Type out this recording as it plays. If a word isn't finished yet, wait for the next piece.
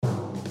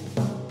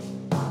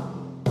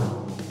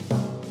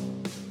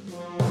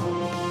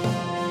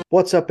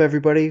What's up,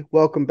 everybody?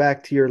 Welcome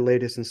back to your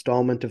latest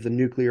installment of the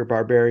Nuclear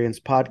Barbarians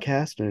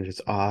podcast. And it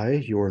is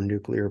I, your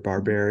nuclear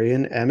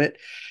barbarian, Emmett,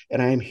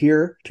 and I am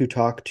here to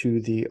talk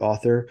to the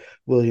author,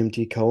 William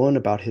D. Cohan,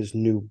 about his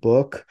new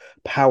book,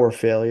 Power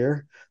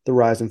Failure: The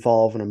Rise and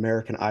Fall of an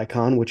American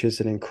Icon, which is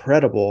an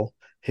incredible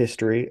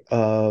history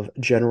of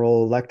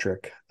General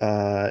Electric.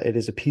 It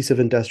is a piece of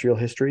industrial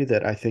history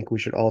that I think we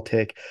should all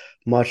take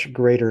much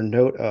greater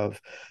note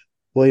of.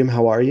 William,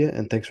 how are you?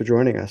 And thanks for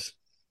joining us.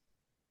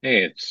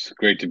 Hey, it's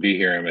great to be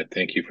here, Emmett.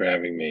 Thank you for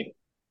having me.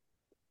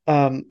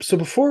 So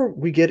before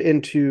we get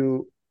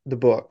into the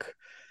book,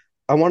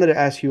 I wanted to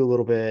ask you a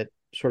little bit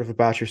sort of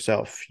about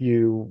yourself.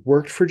 You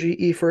worked for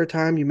GE for a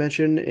time, you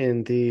mentioned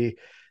in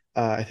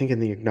I think in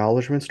the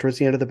acknowledgments towards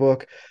the end of the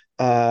book,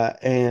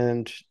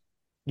 and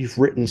you've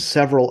written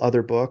several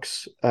other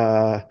books,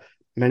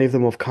 many of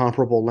them of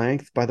comparable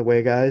length. By the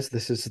way, guys,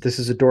 this is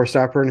a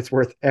doorstopper and it's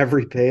worth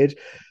every page,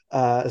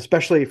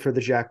 especially for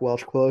the Jack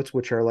Welch quotes,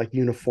 which are like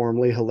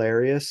uniformly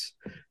hilarious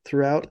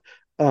throughout.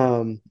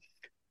 Um,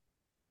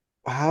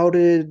 Tell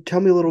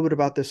me a little bit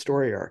about this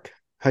story arc,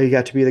 how you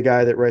got to be the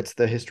guy that writes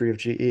the history of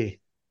GE.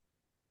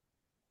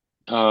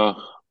 Uh,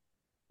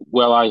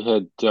 well, I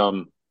had,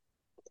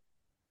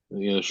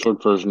 the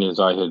short version is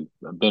I had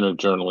been a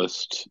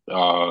journalist,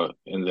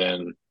 and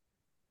then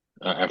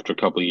after a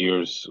couple of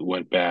years,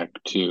 went back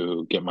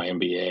to get my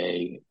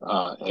MBA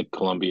at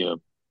Columbia,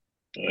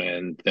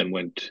 and then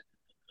went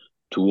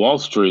to Wall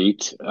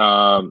Street.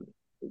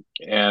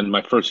 And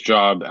my first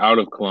job out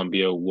of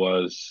Columbia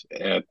was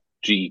at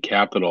GE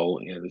Capital,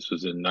 and this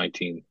was in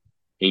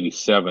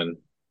 1987.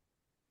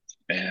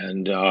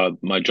 And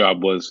my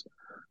job was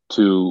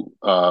to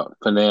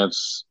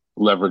finance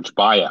leverage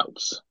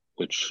buyouts,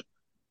 which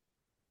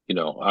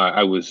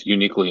I was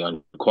uniquely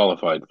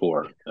unqualified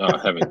for,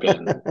 having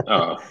been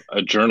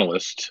a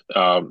journalist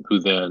who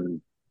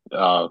then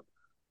I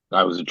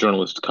was a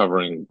journalist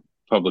covering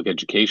public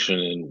education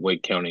in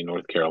Wake County,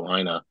 North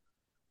Carolina,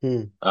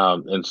 Hmm.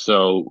 and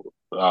so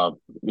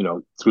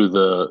through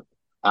the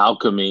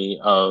alchemy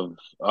of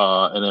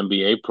an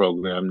MBA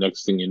program,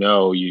 next thing you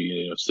know,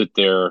 you sit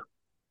there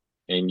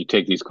and you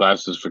take these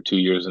classes for 2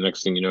 years. The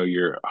next thing you know,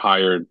 you're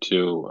hired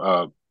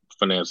to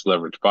finance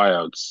leverage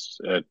buyouts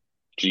at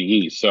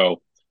GE.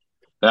 So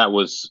that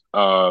was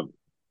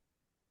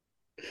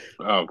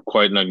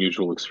quite an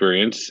unusual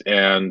experience.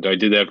 And I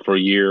did that for a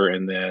year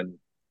and then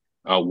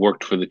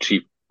worked for the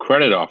chief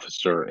credit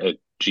officer at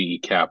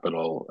GE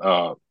Capital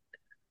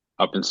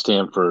up in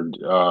Stanford,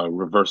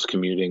 reverse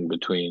commuting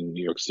between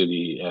New York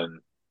City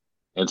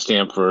and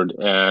Stanford.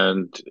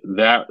 And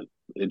that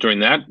during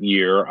that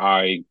year,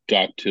 I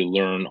got to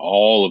learn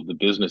all of the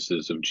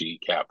businesses of GE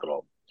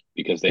Capital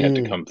because they had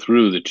to Hmm. come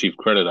through the chief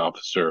credit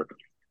officer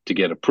to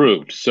get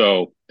approved.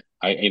 So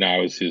I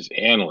was his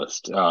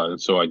analyst. And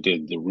so I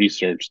did the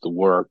research, the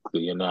work,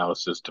 the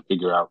analysis to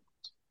figure out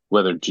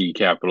whether GE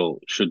Capital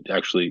should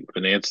actually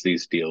finance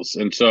these deals.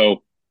 And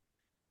so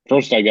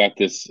first I got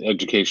this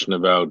education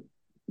about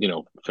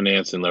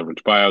finance and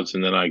leverage buyouts,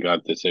 and then I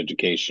got this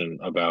education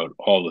about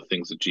all the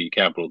things that GE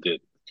Capital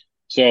did.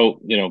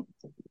 So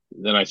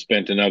then I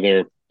spent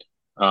another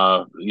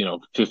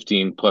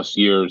 15 plus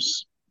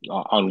years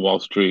on Wall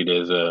Street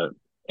as a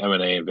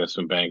M&A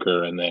investment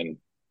banker, and then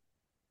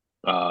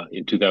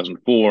in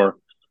 2004,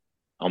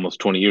 almost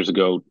 20 years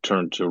ago,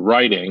 turned to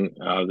writing.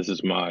 This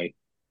is my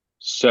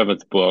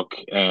seventh book,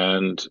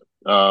 and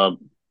uh,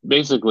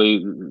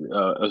 basically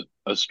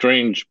a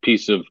strange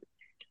piece of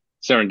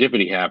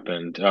serendipity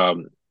happened.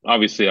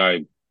 Obviously,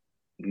 I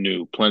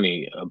knew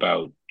plenty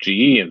about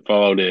GE and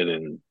followed it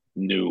and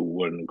knew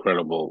what an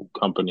incredible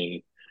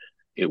company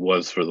it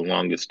was for the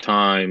longest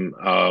time.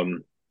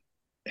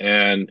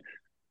 And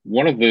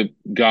one of the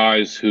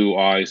guys who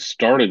I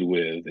started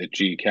with at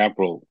GE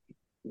Capital,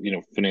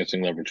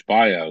 financing leverage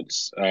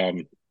buyouts,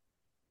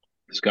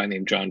 this guy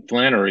named John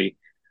Flannery,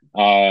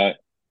 uh,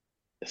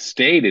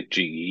 stayed at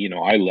GE.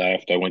 I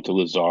left. I went to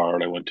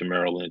Lazard. I went to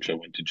Merrill Lynch. I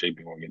went to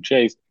JP Morgan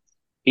Chase.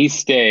 He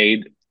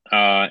stayed,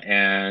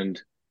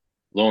 and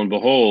lo and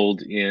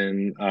behold,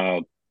 in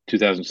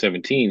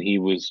 2017, he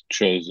was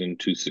chosen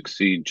to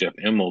succeed Jeff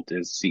Immelt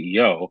as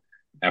CEO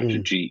Hmm.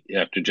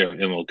 after Jeff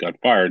Immelt got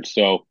fired.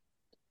 So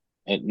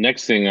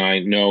next thing I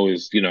know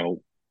is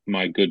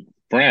my good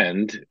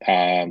friend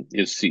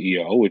is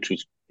CEO, which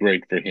was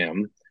great for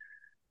him.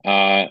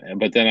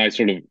 But then I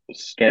sort of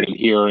started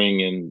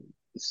hearing and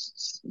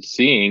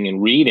seeing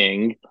and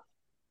reading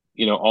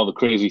all the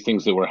crazy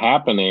things that were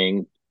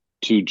happening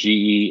to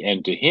GE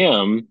and to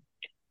him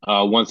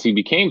once he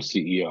became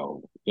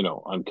CEO,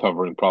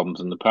 uncovering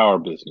problems in the power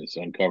business,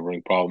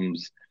 uncovering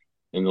problems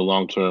in the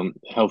long-term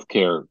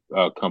healthcare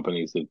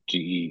companies that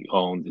GE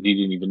owned that he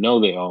didn't even know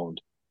they owned.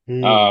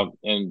 Hmm.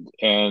 And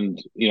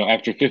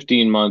after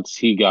 15 months,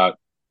 he got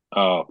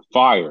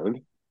fired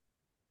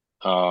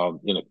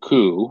in a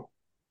coup,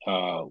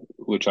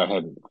 which I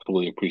hadn't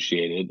fully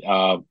appreciated.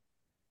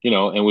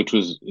 And which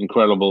was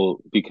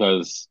incredible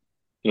because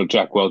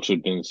Jack Welch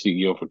had been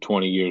CEO for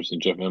 20 years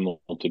and Jeff Immelt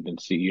had been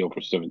CEO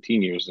for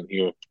 17 years, and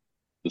here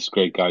this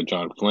great guy,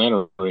 John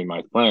Flannery,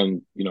 my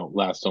friend,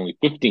 lasts only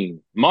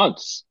 15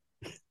 months.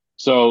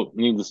 So,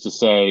 needless to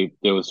say,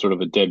 there was sort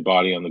of a dead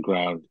body on the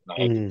ground, and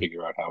I had to Mm,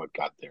 figure out how it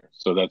got there.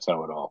 So that's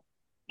how it all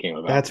came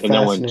about. that's And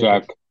then when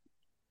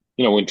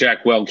fascinating.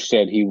 Jack Welch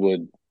said he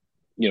would,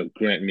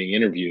 grant me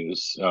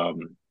interviews,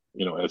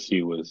 as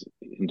he was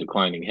in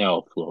declining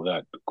health, well,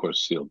 that of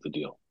course sealed the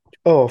deal.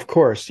 Oh, of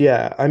course.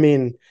 Yeah. I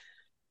mean,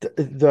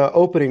 the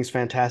opening's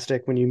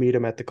fantastic when you meet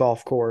him at the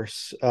golf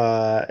course,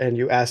 and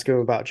you ask him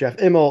about Jeff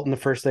Immelt, and the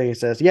first thing he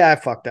says, "Yeah, I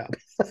fucked up."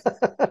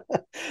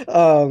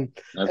 um,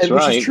 That's and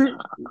which is right. true,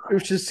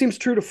 which just seems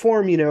true to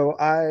form.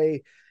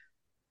 I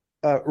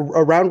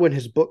around when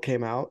his book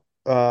came out,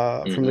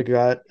 from the Hmm.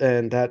 gut,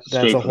 and that's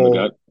Straight a from the whole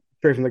gut.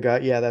 straight from the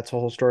gut. Yeah, that's a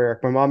whole story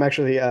arc. My mom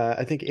actually,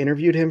 I think,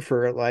 interviewed him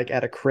for like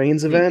at a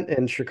Cranes Hmm. event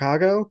in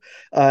Chicago,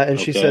 and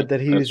she Okay, said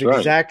that he's that's right.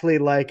 exactly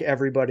like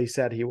everybody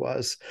said he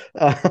was.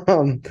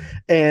 Um,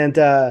 and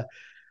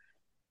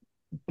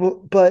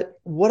but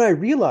what I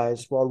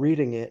realized while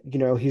reading it,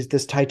 he's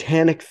this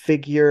titanic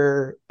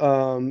figure.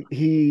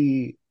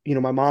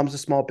 My mom's a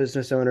small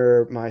business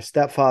owner. My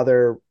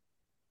stepfather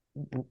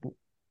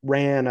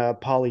ran a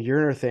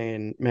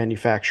polyurethane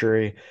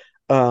manufactory.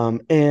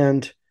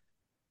 And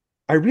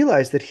I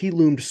realized that he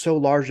loomed so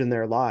large in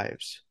their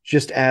lives,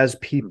 just as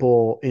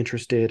people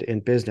interested in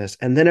business.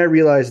 And then I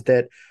realized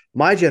that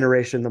my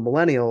generation, the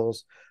millennials,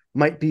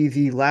 might be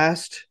the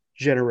last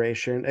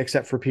generation,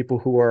 except for people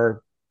who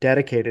are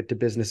dedicated to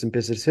business and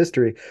business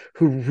history,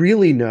 who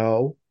really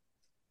know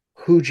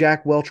who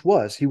Jack Welch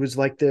was. He was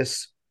like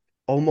this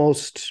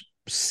almost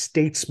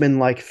statesman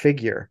like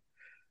figure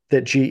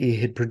that GE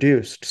had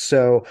produced.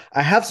 So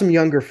I have some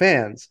younger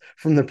fans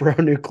from the pro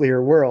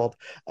nuclear world.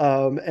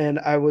 And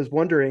I was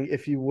wondering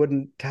if you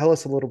wouldn't tell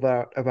us a little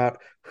about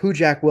who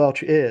Jack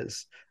Welch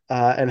is,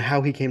 and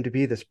how he came to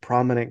be this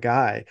prominent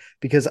guy,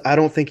 because I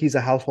don't think he's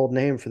a household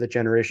name for the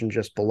generation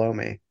just below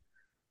me.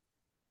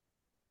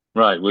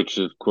 Right, which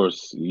of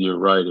course you're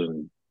right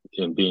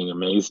in being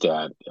amazed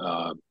at,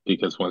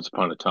 because once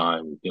upon a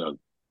time,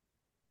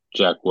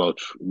 Jack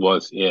Welch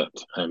was it.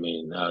 I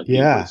mean, he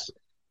Yeah. was,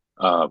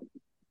 uh,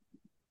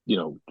 you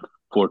know,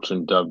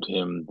 Fortune dubbed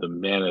him the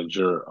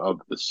manager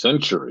of the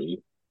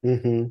century,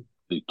 Mm-hmm.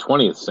 the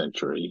 20th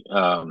century,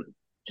 and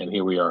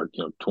here we are,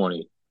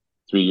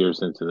 23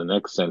 years into the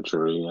next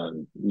century,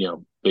 and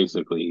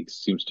basically he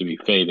seems to be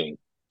fading,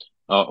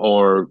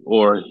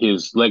 or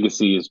his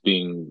legacy is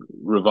being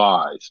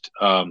revised.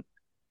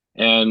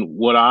 And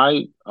what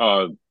I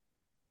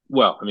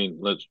well, I mean,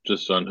 let's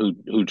just on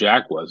who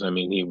Jack was. I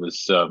mean, he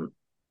was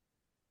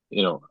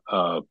you know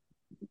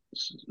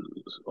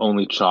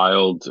only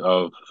child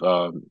of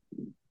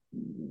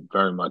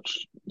very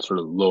much sort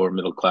of lower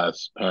middle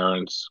class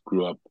parents.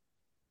 Grew up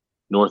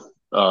north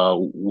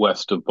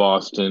west of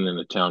Boston in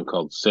a town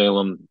called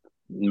Salem,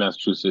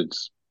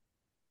 Massachusetts,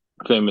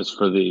 famous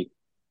for the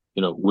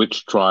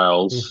witch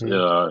trials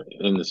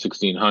Mm-hmm. in the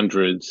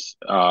 1600s.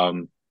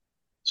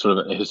 Sort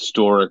of a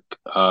historic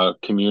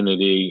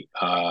community.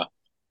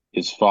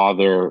 His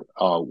father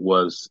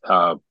was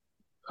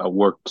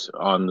worked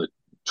on the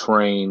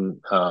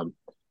train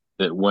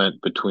that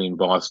went between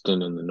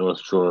Boston and the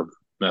North Shore of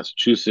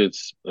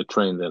Massachusetts, a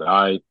train that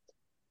I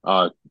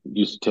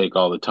used to take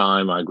all the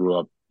time. I grew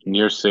up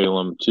near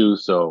Salem too,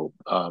 so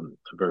I'm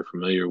very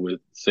familiar with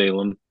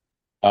Salem.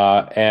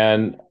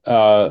 And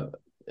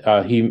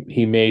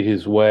he made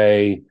his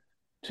way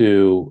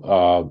to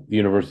the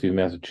University of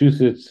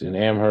Massachusetts in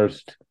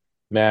Amherst,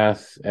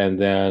 Mass, and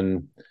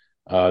then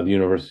the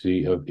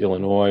University of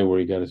Illinois, where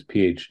he got his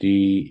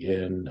PhD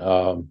in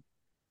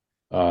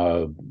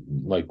uh,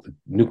 like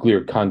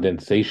nuclear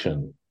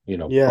condensation,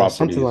 Yeah,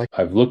 something properties. like.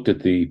 I've looked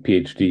at the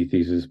PhD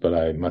thesis, but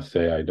I must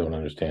say I don't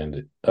understand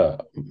it,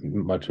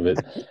 much of it.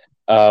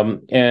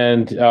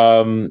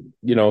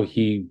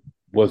 He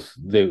was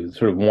they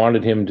sort of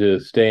wanted him to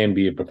stay and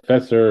be a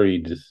professor.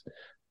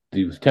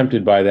 He was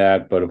tempted by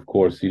that, but of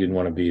course he didn't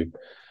want to be a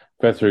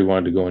professor. He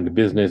wanted to go into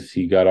business.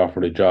 He got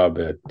offered a job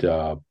at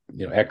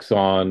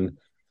Exxon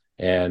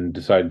and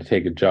decided to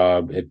take a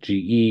job at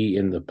GE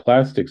in the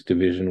plastics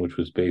division, which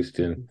was based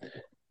in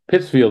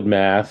Pittsfield,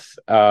 Mass.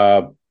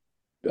 Uh,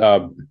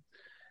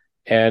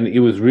 and it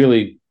was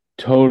really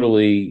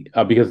totally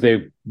because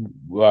they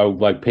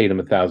like paid him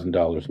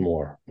 $1,000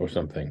 more or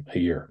something a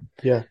year,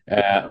 Yeah.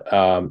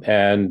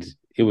 and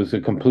it was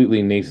a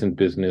completely nascent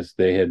business.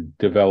 They had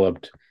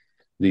developed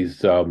these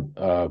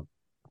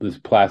this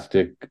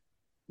plastic.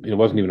 It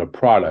wasn't even a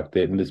product.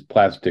 They had this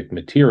plastic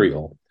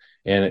material,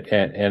 and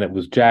it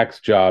was Jack's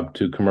job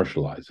to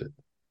commercialize it,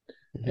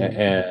 Mm-hmm.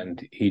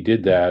 and he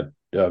did that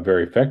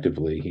very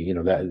effectively.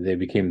 That they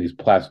became these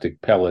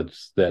plastic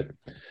pellets that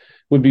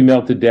would be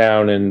melted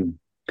down and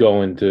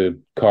go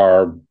into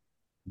car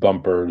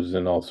bumpers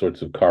and all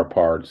sorts of car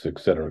parts, et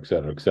cetera, et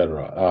cetera, et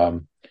cetera.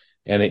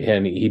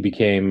 And he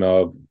became,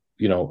 a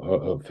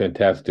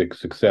fantastic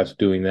success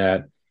doing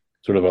that,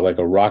 sort of like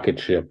a rocket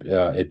ship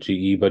at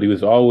GE. But he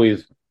was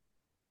always,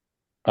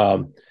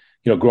 um,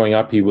 growing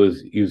up, he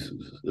was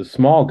a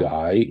small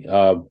guy,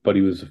 but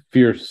he was a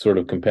fierce sort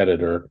of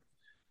competitor.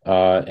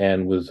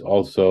 and was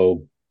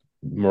also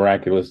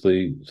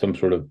miraculously some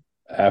sort of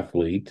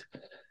athlete.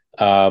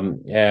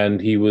 And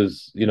he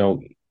was,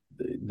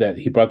 that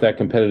he brought that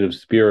competitive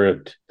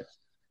spirit.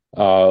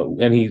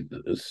 And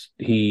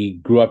he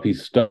grew up. He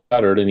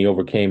stuttered, and he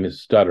overcame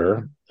his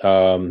stutter.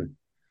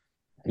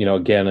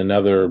 Again,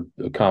 another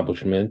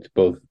accomplishment,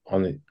 both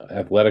on the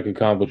athletic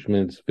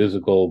accomplishments,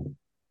 physical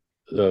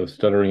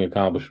stuttering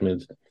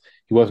accomplishments.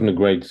 He wasn't a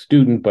great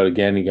student, but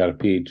again, he got a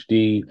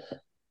PhD.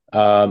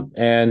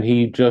 And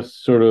he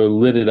just sort of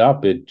lit it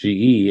up at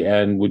GE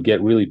and would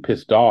get really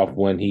pissed off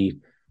when he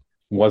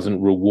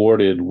wasn't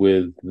rewarded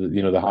with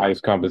the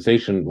highest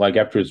compensation. Like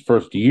after his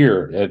first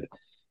year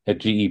at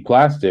GE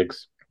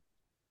Plastics,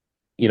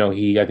 I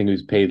think he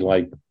was paid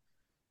like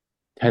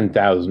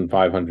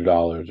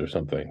 $10,500 or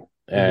something,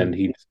 Mm-hmm. and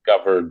he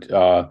discovered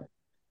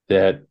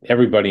that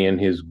everybody in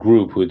his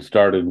group who had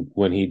started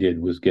when he did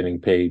was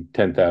getting paid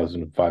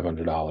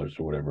 $10,500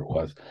 or whatever it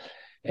was,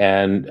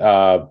 and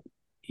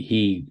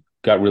he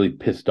got really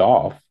pissed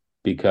off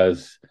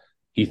because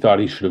he thought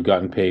he should have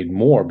gotten paid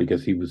more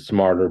because he was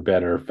smarter,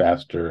 better,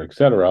 faster,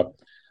 etc.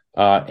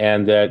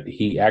 And that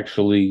he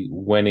actually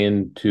went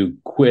in to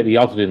quit. He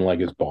also didn't like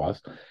his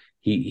boss.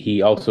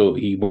 He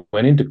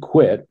went in to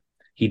quit.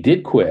 He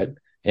did quit,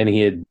 and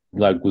he had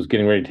like was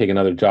getting ready to take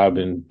another job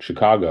in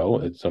Chicago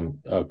at some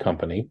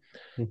company,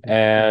 Mm-hmm.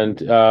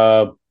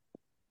 and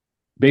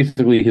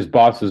basically his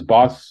boss's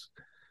boss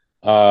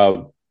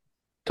uh,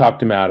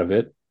 talked him out of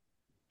it,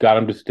 got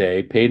him to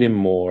stay, paid him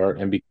more,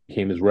 and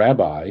became his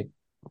rabbi,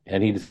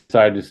 and he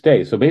decided to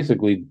stay. So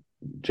basically,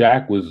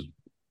 Jack was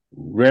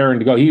raring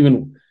to go.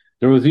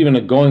 There was even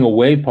a going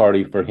away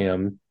party for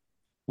him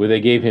where they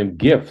gave him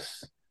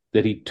gifts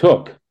that he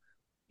took,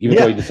 even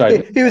though he Yeah,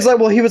 decided to he was stay. like,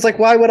 well, he was like,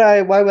 why would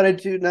I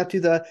do not do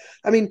the?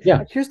 I mean,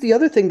 Yeah, here's the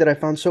other thing that I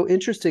found so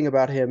interesting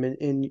about him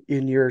in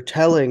your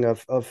telling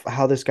of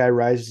how this guy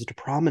rises to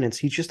prominence.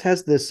 He just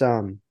has this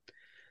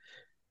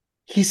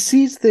he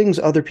sees things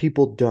other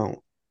people don't,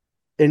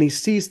 and he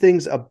sees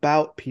things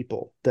about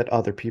people that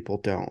other people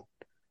don't,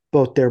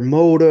 both their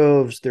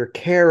motives, their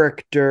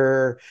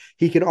character.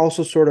 He can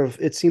also sort of,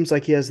 it seems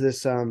like he has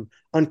this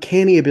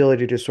uncanny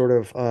ability to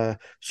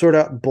sort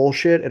out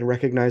bullshit and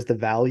recognize the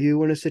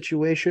value in a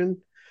situation.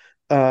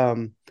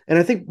 And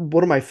I think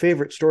one of my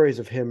favorite stories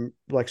of him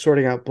like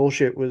sorting out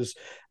bullshit was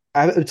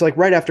it's like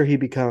right after he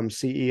becomes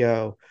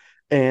CEO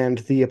and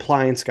the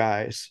appliance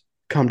guys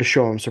come to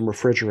show him some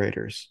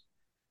refrigerators.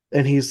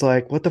 And he's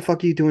like, "What the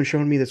fuck are you doing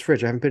showing me this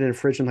fridge? I haven't been in a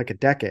fridge in like a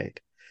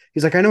decade."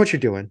 He's like, "I know what you're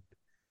doing.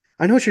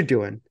 I know what you're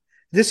doing.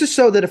 This is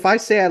so that if I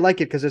say I like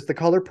it because it's the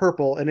color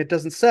purple and it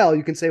doesn't sell,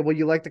 you can say, well,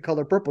 you like the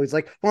color purple." He's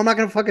like, "Well, I'm not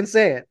going to fucking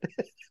say it."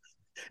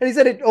 And he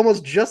said it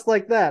almost just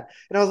like that.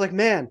 And I was like,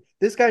 man,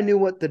 this guy knew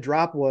what the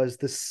drop was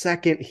the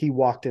second he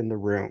walked in the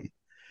room.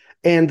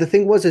 And the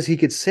thing was, is he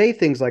could say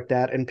things like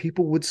that and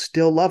people would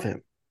still love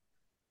him.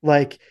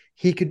 Like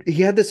he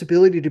had this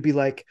ability to be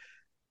like,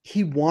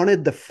 he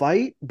wanted the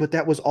fight, but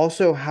that was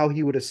also how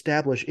he would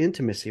establish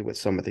intimacy with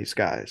some of these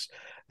guys.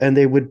 And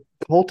they would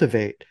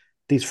cultivate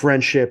these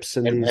friendships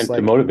and these and to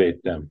like,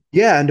 motivate them.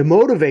 yeah, and to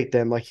motivate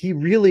them. Like he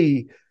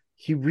really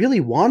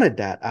wanted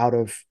that out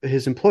of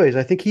his employees.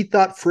 I think he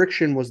thought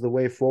friction was the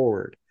way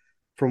forward,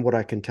 from what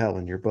I can tell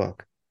in your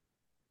book.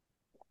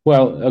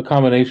 Well, a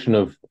combination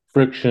of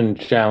friction,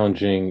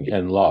 challenging,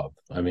 and love.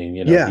 I mean,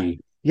 Yeah.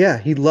 Yeah,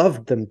 he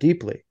loved them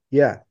deeply.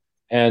 Yeah.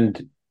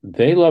 and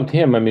they loved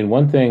him. I mean,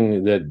 one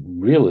thing that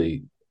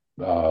really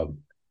uh,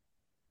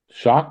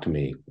 shocked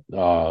me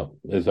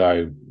as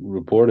I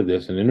reported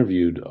this and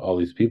interviewed all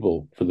these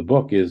people for the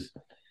book is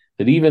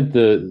that even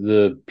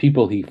the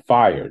people he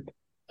fired,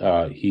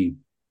 he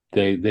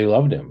they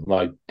loved him.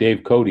 Like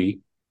Dave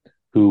Cody,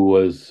 who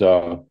was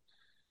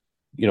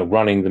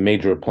running the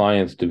major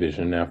appliance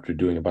division after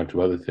doing a bunch of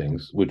other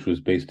things, which was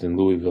based in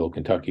Louisville,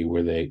 Kentucky,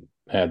 where they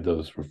had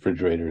those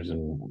refrigerators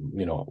and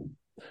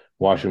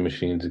washing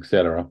machines,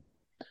 etc.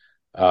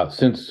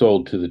 Since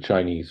sold to the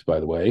Chinese, by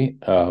the way,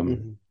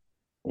 Mhm.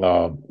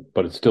 uh,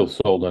 but it's still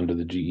sold under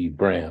the GE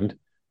brand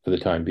for the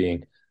time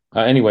being.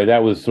 Anyway,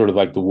 that was sort of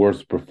like the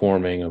worst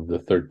performing of the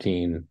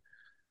 13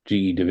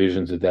 GE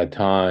divisions at that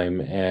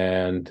time,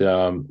 and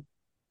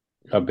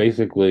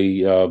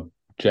basically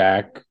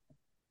Jack,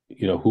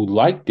 who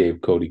liked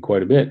Dave Cody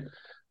quite a bit,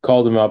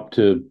 called him up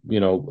to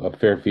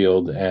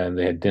Fairfield, and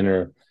they had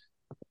dinner.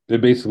 They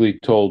basically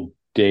told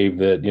Dave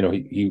that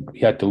he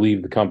had to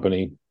leave the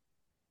company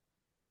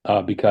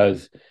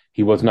because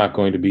he was not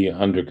going to be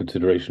under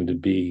consideration to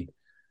be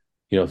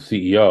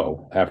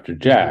CEO after Mhm.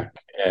 Jack,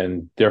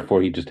 and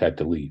therefore he just had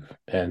to leave.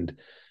 And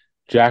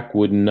Jack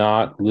would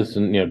not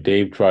listen.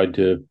 Dave tried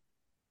to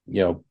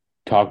you know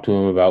talk to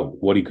him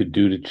about what he could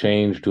do to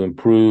change, to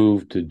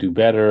improve, to do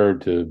better,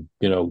 to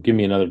give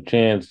me another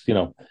chance.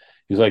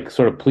 He's like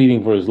sort of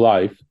pleading for his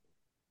life,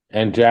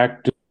 and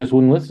Jack just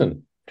wouldn't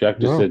listen. Jack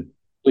just No. said,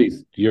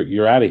 "Please,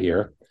 you're out of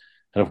here."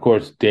 And of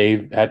course,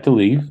 Dave had to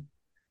leave.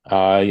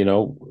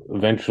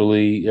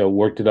 Eventually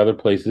worked at other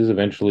places.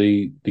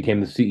 Eventually became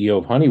the CEO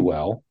of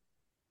Honeywell,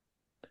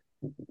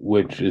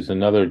 which is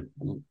another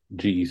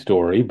GE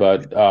story,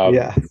 but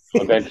Yeah.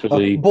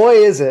 eventually, Boy,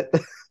 is it.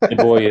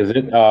 boy, is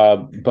it.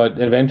 But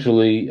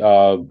eventually,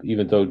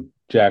 even though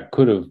Jack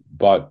could have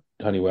bought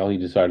Honeywell, he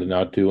decided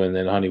not to, and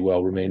then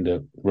Honeywell remained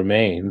and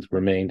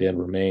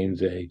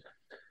remains a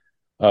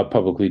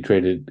publicly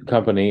traded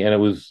company, and it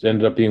was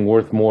ended up being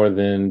worth more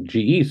than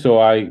GE. So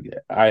I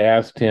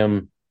asked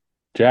him,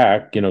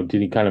 Jack, did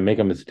he kind of make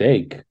a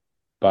mistake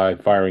by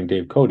firing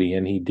Dave Cote?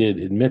 And he did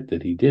admit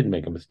that he did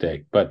make a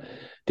mistake. But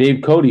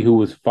Dave Cote, who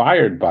was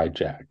fired by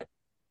Jack,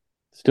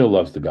 still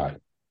loves the guy.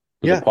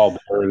 Was a Yeah.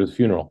 pallbearer at his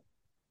funeral.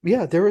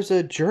 Yeah, there was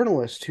a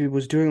journalist who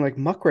was doing like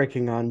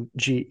muckraking on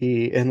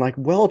GE, and like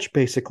Welch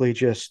basically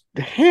just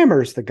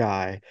hammers the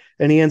guy,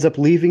 and he ends up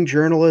leaving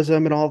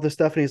journalism and all this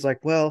stuff. And he's like,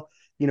 well,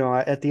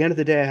 at the end of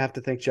the day, I have to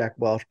thank Jack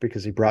Welch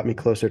because he brought me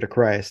closer to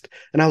Christ.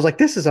 And I was like,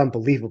 this is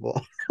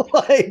unbelievable.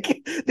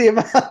 Like the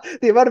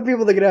amount of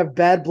people that can have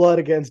bad blood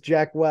against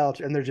Jack Welch,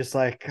 and they're just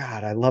like,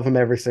 God, I love him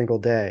every single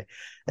day.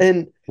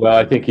 And Well,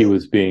 I think he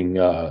was being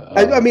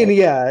I mean,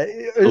 yeah,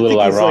 a I little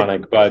think he's like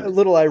ironic, a but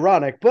little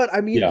ironic, but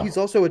I mean, yeah. he's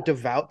also a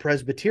devout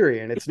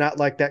Presbyterian. It's not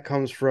like that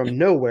comes from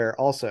nowhere,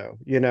 also,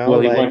 Well,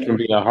 he went like, from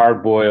being a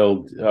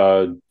hard-boiled,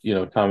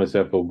 Thomas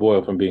F.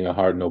 O'Boyle, from being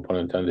a no pun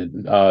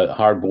intended,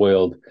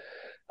 hard-boiled,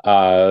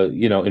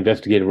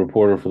 investigative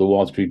reporter for the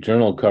Wall Street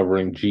Journal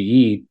covering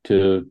GE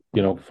to,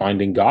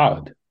 finding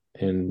God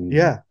in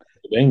yeah,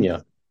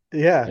 Pennsylvania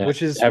yeah, and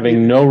which is,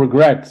 having no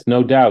regrets,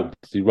 no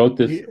doubts. He wrote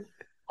this he,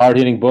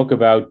 hard-hitting book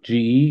about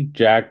GE.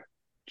 Jack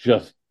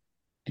just,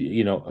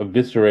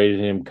 eviscerated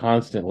him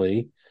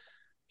constantly,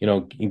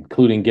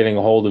 including getting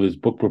a hold of his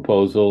book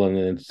proposal and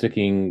then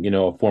sicking,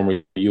 a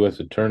former U.S.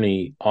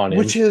 attorney on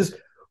which him. is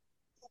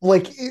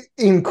like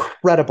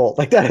incredible.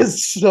 Like that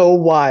is so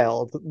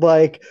wild.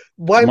 Like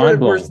my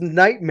Mind worst blowing.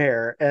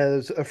 nightmare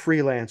as a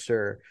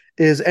freelancer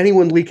is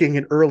anyone leaking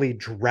an early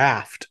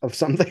draft of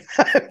something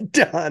I've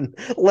done,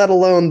 let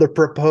alone the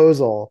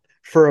proposal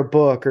for a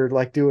book or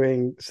like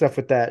doing stuff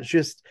with that.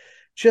 It's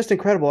just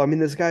incredible. I mean,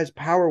 this guy's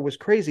power was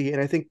crazy,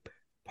 and I think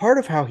part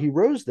of how he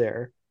rose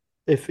there,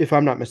 if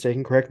I'm not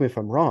mistaken, correct me if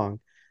I'm wrong,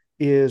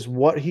 is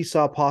what he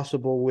saw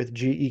possible with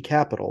GE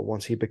Capital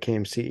once he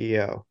became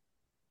CEO,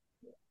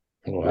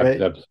 Well,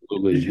 right?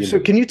 absolutely. So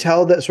can you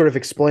tell that sort of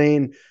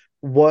explain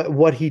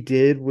what he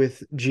did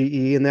with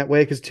GE in that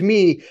way? Because to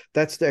me,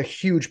 that's a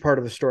huge part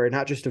of the story,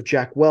 not just of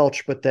Jack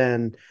Welch, but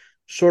then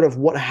sort of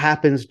what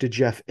happens to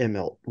Jeff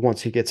Immelt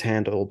once he gets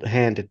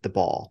handed the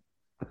ball.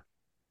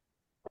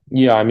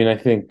 Yeah, I mean, I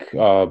think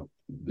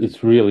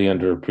it's really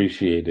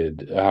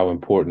underappreciated how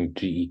important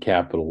GE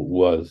Capital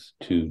was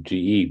to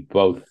GE,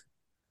 both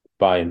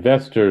by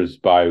investors,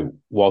 by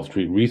Wall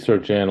Street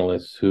research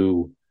analysts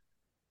who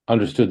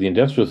understood the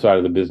industrial side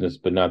of the business,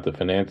 but not the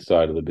finance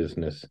side of the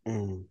business. I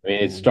mean,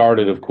 it Mm-hmm.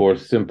 started, of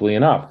course, simply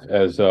enough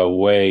as a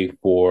way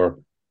for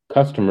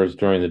customers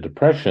during the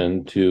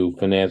Depression to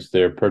finance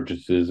their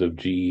purchases of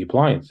GE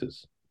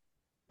appliances.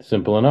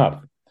 Simple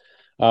enough.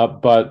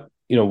 But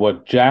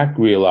what Jack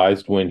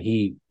realized when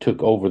he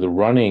took over the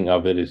running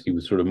of it as he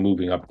was sort of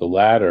moving up the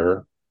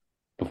ladder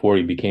before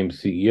he became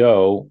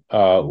CEO,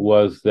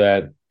 was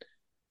that,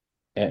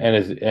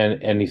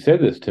 and he said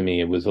this to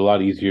me, it was a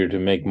lot easier to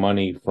make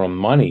money from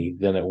money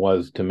than it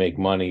was to make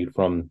money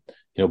from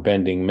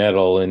bending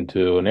metal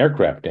into an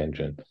aircraft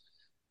engine.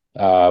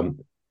 Um,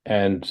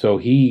 and so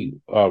he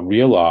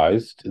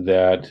realized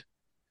that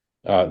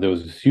there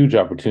was this huge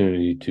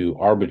opportunity to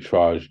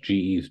arbitrage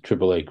GE's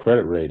AAA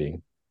credit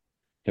rating.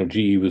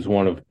 GE was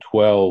one of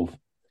 12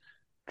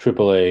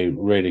 AAA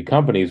rated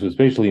companies, which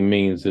basically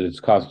means that its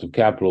cost of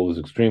capital was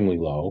extremely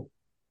low,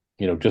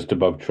 just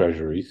above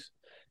treasuries.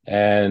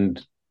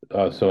 And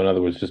so, in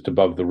other words, just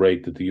above the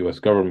rate that the US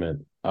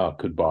government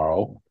could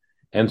borrow.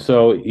 And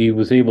so he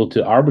was able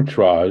to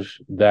arbitrage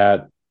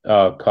that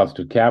low cost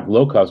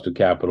of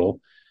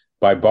capital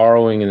by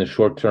borrowing in the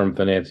short term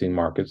financing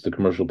markets, the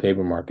commercial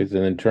paper markets,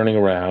 and then turning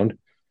around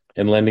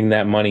and lending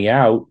that money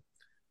out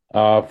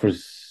for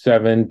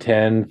 7,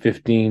 10,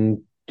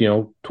 15,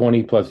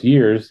 20 plus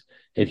years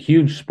at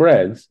huge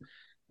spreads,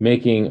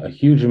 making a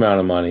huge amount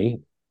of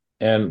money.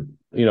 And,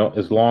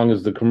 as long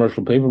as the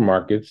commercial paper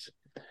markets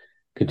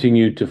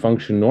continued to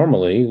function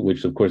normally,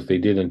 which of course they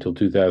did until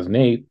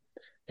 2008,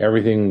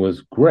 everything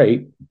was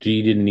great.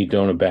 G didn't need to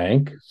own a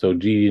bank, so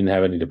G didn't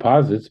have any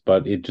deposits,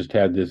 but it just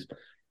had this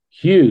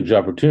huge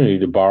opportunity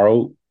to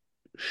borrow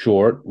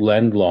short,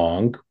 lend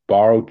long,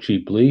 borrow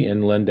cheaply,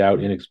 and lend out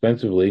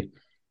inexpensively.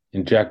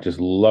 And Jack just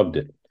loved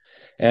it.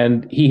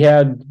 And he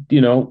had,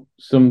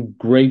 some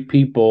great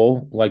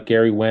people like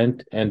Gary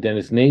Wendt and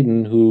Dennis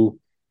Naden who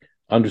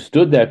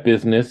understood that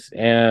business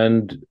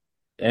and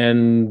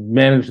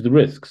managed the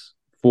risks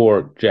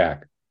for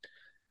Jack.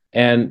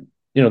 And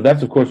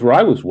that's of course where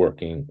I was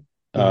working.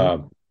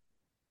 Mm-hmm. Uh,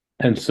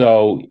 and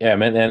so yeah,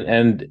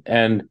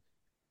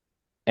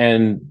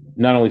 and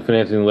not only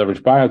financing the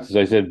leveraged buyouts, as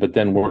I said, but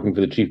then working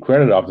for the chief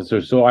credit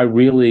officer. So I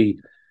really,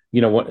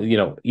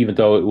 even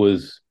though it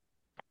was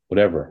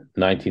whatever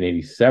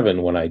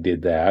 1987 when I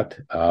did that,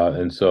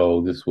 and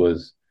so this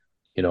was,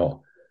 you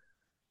know,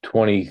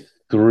 20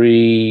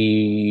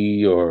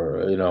 three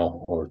or,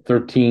 or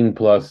 13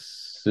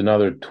 plus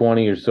another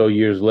 20 or so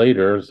years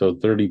later, so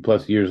 30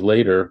 plus years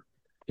later,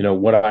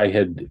 what I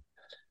had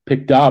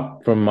picked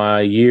up from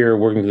my year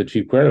working for the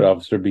chief credit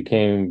officer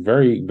became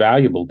very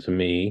valuable to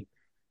me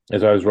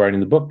as I was writing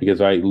the book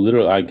because I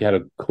had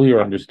a clear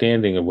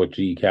understanding of what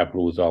GE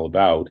Capital was all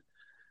about.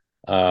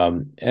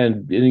 And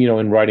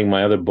in writing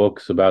my other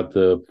books about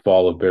the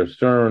fall of Bear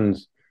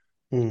Stearns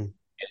Mm.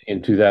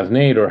 in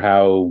 2008, or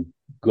how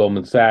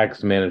Goldman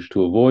Sachs managed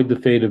to avoid the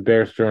fate of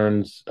Bear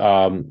Stearns,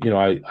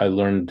 I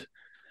learned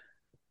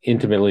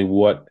intimately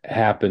what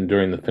happened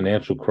during the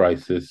financial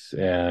crisis,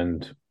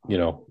 and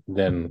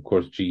then of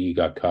course GE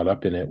got caught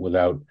up in it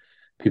without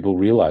people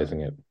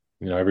realizing it.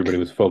 Everybody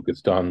was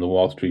focused on the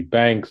Wall Street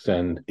banks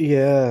and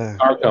Yeah.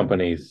 car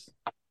companies.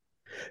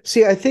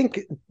 See, I think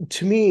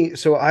to me,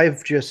 so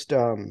I've just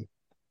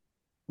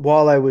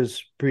while I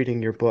was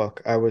reading your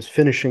book, I was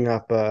finishing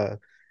up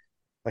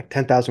like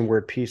 10,000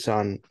 word piece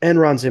on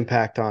Enron's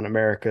impact on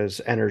America's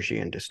energy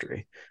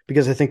industry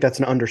because I think that's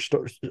an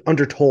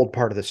undertold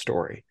part of the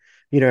story.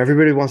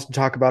 Everybody wants to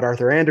talk about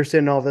Arthur Andersen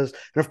and all this,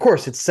 and of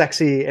course it's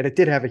sexy and it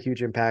did have a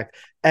huge impact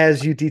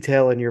as you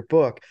detail in your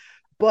book.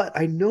 But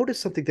I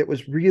noticed something that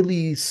was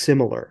really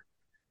similar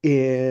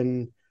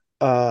in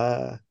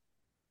uh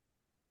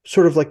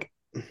sort of like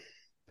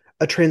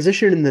a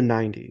transition in the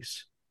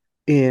 90s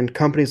in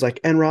companies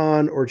like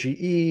Enron or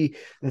GE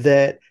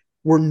that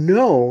were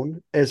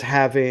known as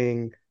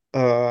having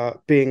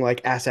being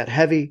like asset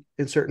heavy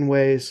in certain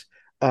ways,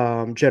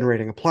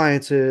 generating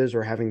appliances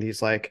or having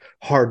these like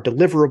hard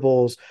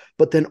deliverables,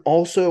 but then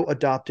also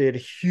adopted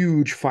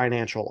huge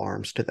financial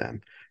arms to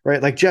them.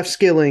 Right. Like Jeff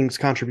Skilling's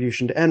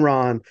contribution to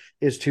Enron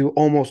is to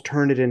almost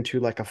turn it into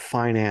like a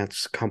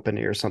finance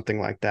company or something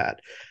like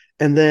that.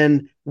 And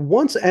then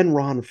once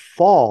Enron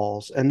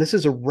falls, and this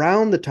is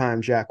around the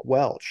time Jack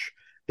Welch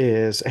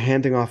is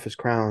handing off his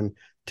crown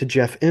to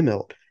Jeff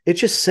Immelt, it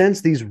just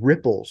sends these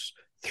ripples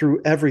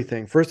through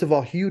everything. First of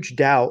all, huge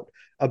doubt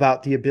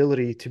about the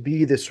ability to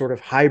be this sort of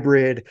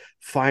hybrid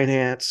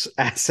finance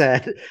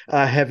asset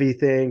heavy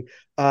thing.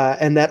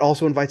 And that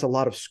also invites a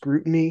lot of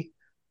scrutiny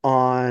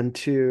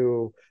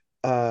onto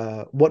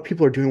what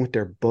people are doing with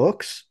their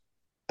books.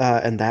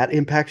 And that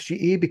impacts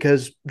GE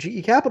because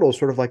GE Capital is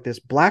sort of like this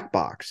black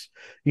box.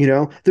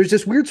 There's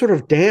this weird sort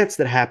of dance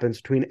that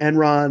happens between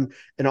Enron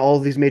and all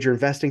of these major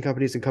investing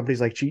companies and companies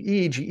like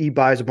GE. GE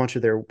buys a bunch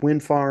of their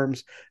wind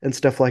farms and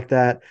stuff like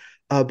that.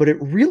 But it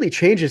really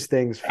changes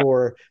things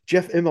for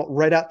Jeff Immelt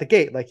right out the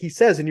gate. Like he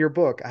says in your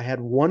book, I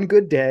had one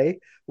good day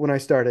when I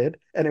started,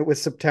 and it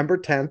was September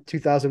 10th,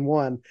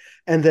 2001.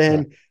 And Yeah.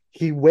 then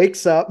he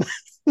wakes up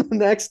the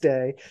next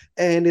day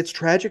and it's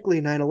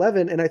tragically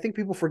 9/11. And I think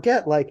people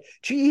forget like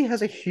GE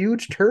has a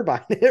huge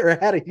turbine or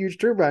had a huge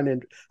turbine,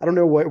 and I don't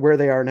know where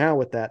they are now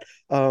with that,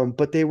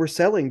 but they were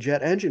selling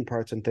jet engine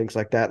parts and things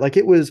like that. Like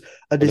it was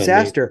a Well,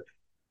 disaster.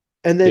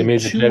 And they then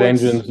made the two jet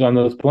months engines on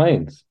those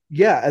planes.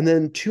 Yeah, and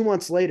then 2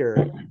 months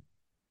later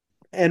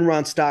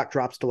Enron stock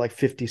drops to like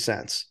 50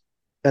 cents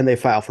and they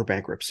file for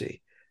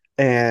bankruptcy,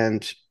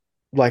 and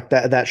like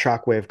that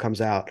shockwave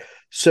comes out.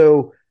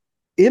 So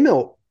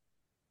Immelt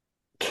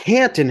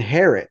can't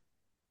inherit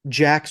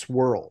Jack's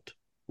world,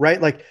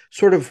 right? Like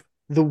sort of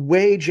the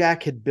way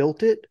Jack had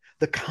built it,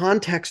 the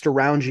context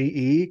around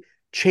GE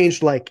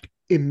changed like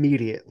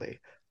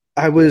immediately.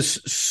 I Yeah.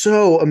 was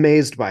so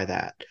amazed by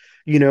that,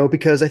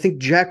 because I think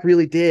Jack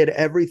really did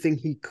everything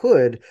he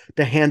could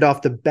to hand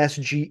off the best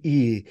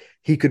GE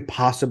he could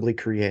possibly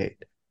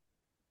create.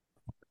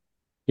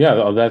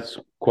 Yeah, that's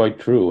quite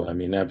true. I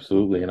mean,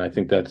 absolutely. And I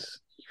think that's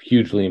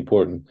hugely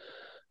important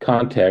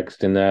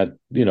context. And that,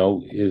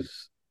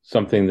 is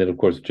something that, of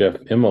course, Jeff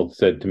Immelt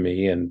said to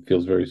me and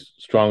feels very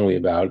strongly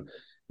about. I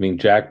mean,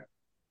 Jack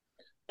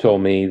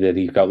told me that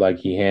he felt like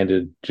he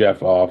handed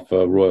Jeff off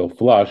a royal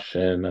flush.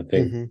 And I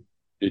think,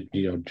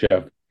 Mm-hmm.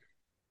 Jeff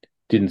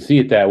didn't see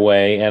it that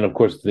way. And of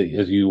course,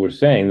 as you were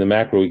saying, the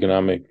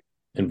macroeconomic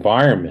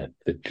environment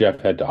that Jeff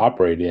had to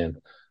operate in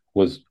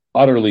was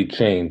utterly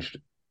changed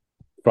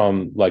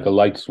from like a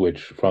light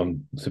switch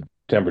from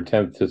September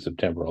 10th to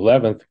September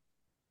 11th.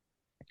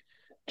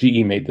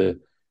 GE made the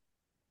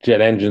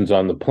jet engines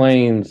on the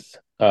planes.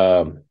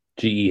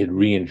 GE had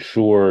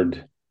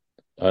reinsured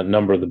a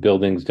number of the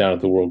buildings down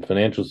at the World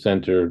Financial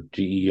Center.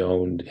 GE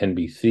owned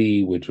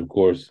NBC, which of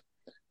course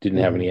didn't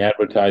have Mm-hmm. any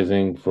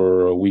advertising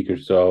for a week or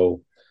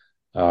so,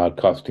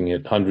 costing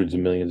it hundreds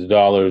of millions of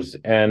dollars.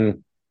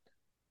 And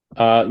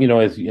then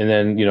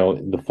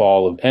the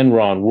fall of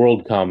Enron,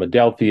 WorldCom,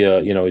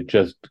 Adelphia, it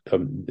just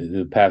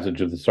the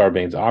passage of the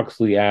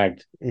Sarbanes-Oxley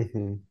Act,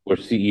 Mm-hmm. where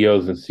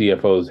CEOs and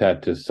CFOs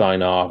had to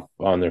sign off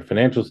on their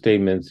financial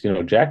statements.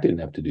 Jack didn't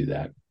have to do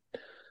that,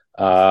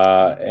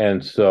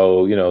 and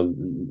so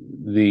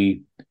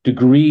the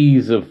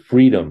degrees of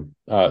freedom,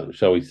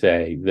 shall we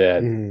say,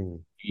 that Mm-hmm.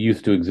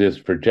 used to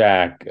exist for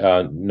Jack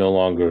no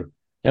longer.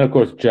 And of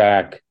course,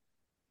 Jack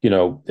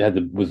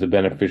was the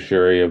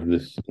beneficiary of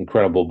this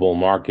incredible bull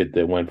market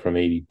that went from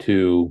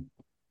 82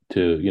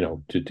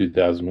 to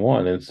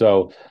 2001. And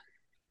so,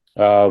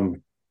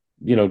 um,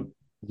 you know,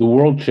 the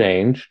world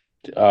changed.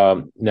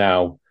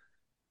 Now,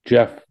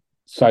 Jeff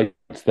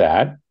cites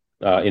that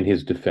in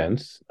his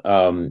defense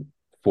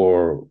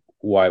for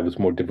why it was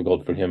more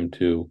difficult for him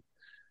to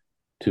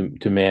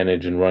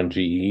manage and run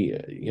GE.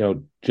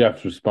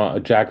 Jack's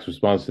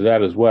response to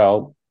that as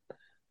well.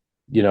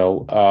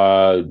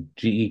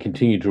 GE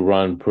continued to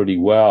run pretty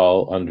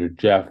well under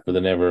Jeff for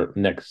the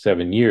next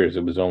 7 years.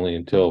 It was only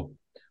until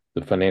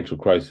the financial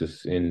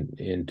crisis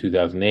in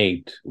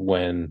 2008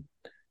 when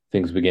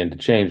things began to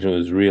change. And it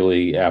was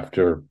really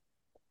after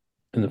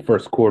in the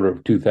first quarter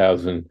of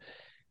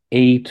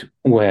 2008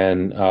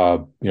 when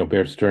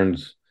Bear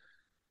Stearns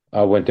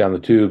went down the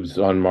tubes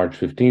on March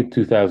 15th,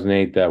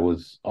 2008. That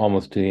was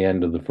almost to the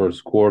end of the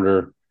first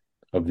quarter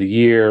of the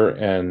year,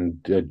 and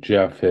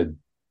Jeff had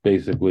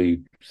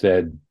basically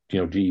said,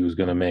 GE was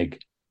going to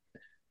make,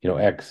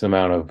 X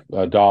amount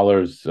of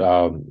dollars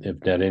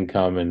if net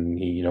income, and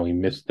he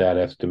missed that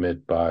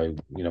estimate by,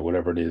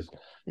 whatever it is,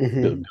 Hmm.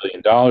 $1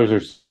 billion or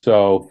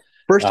so.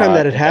 First time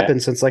that had And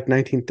happened since like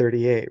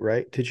 1938,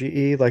 right? To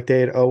GE, like they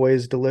had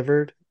always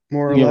delivered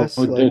more or less,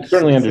 like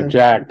certainly since under then.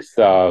 Jack's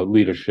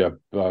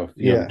leadership, the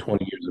Yeah.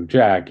 20 years of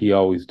Jack, he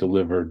always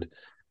delivered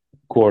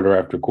quarter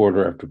after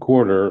quarter after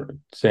quarter,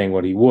 saying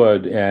what he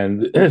would.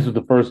 And this is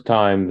the first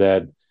time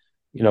that,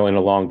 in a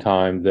long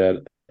time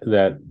that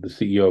the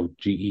CEO of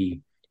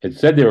GE had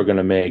said they were going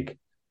to make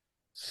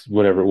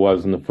whatever it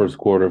was in the first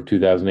quarter of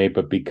 2008,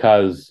 but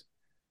because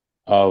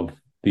of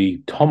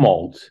the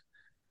tumult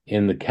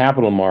in the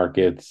capital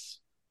markets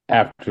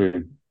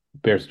after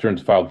Bear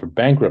Stearns filed for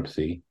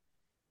bankruptcy,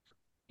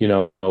 you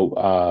know,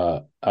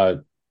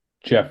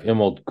 Jeff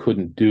Immelt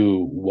couldn't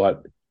do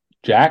what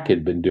Jack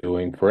had been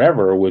doing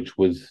forever, which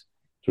was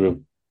sort of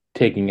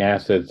taking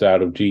assets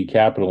out of GE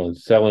Capital and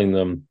selling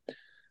them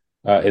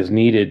as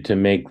needed to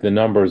make the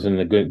numbers in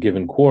a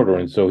given quarter.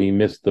 And so he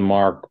missed the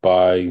mark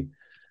by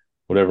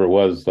whatever it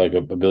was, like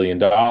 $1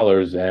 billion.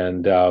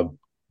 And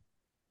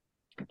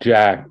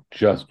Jack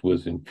just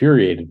was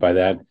infuriated by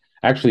that.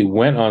 Actually,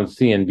 went on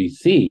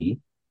CNBC,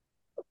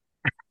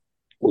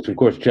 which of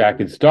course Jack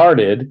had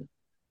started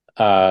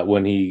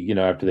when he,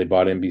 after they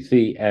bought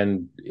NBC,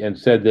 and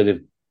said that if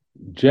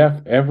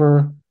Jeff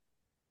ever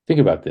think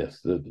about this,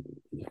 the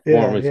form,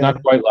 Yeah, it's yeah.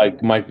 not quite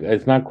like Mike,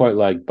 it's not quite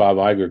like Bob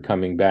Iger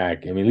coming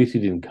back. I mean, at least he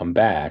didn't come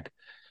back.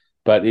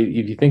 But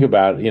if you think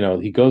about,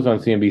 he goes on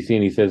CNBC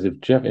and he says if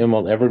Jeff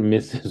Immelt ever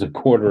misses a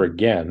quarter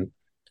again,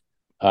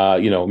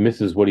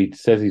 misses what he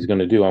says he's going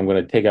to do, I'm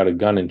going to take out a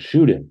gun and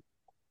shoot him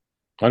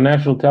on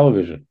national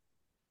television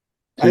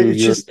to It's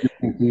your just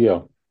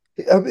CEO.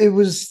 it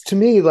was to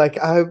me like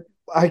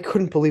I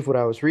couldn't believe what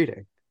I was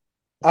reading.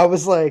 I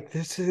was like,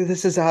 this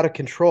is out of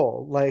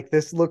control. Like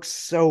this looks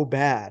so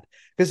bad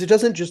because it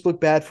doesn't just look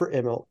bad for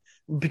Emil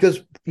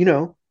because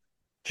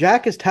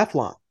Jack is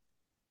Teflon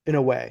in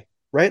a way,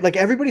 right? Like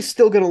everybody's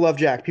still gonna love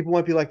Jack. People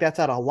might be like, that's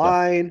out of Yeah,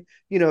 line.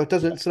 It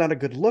doesn't. It's not a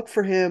good look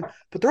for him,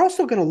 but they're all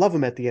still gonna love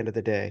him at the end of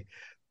the day.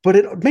 But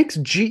it makes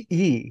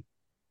GE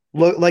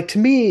look like to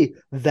me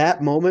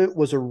that moment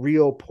was a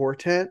real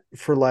portent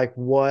for like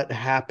what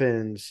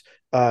happens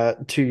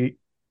to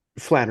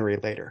Flannery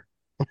later.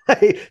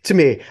 To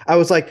me, I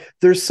was like,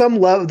 there's some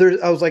love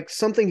there. I was like,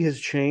 something has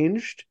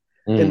changed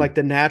in like mm.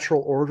 the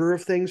natural order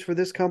of things for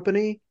this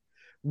company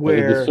The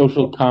where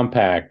social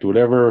compact,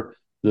 whatever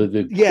the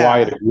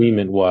quiet yeah,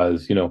 agreement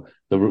was, the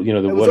it was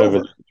whatever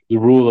over. the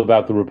rule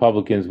about the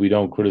Republicans, we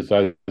don't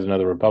criticize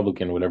another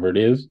Republican, whatever it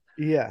is,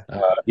 Yeah.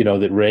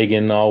 that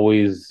Reagan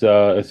always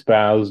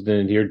espoused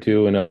and adhered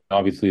to, and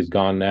obviously is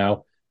gone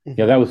now. Mhm.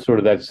 That was sort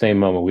of that same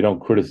moment. We don't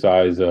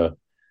criticize a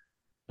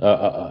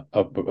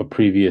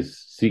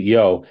previous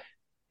CEO.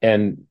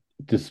 And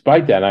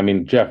despite that, I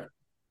mean, Jeff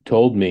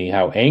told me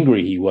how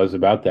angry he was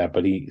about that,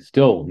 but he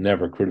still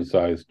never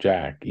criticized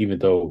Jack, even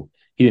though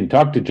he didn't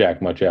talk to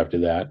Jack much after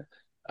that.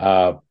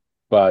 Uh,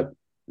 but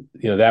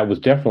that was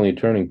definitely a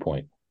turning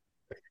point.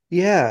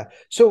 Yeah.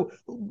 So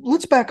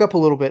let's back up a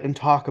little bit and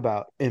talk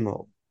about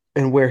Immel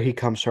and where he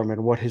comes from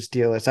and what his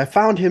deal is. I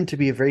found him to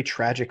be a very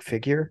tragic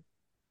figure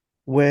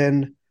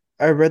when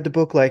I read the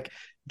book. Like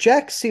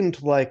Jack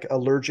seemed like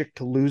allergic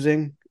to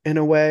losing in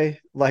a way.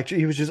 Like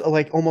he was just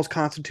like almost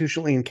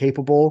constitutionally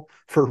incapable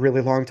for a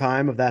really long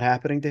time of that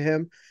happening to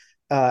him.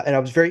 And I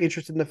was very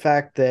interested in the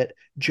fact that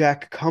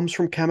Jack comes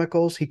from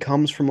chemicals. He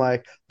comes from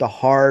like the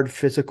hard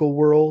physical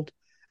world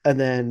and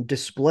then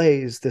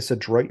displays this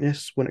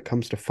adroitness when it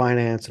comes to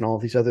finance and all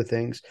these other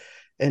things.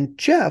 And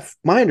Jeff,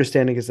 my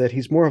understanding is that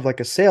he's more of like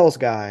a sales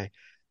guy,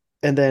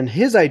 and then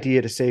his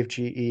idea to save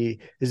GE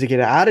is to get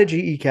out of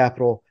GE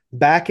Capital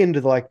back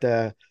into like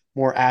the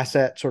more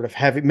asset sort of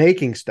heavy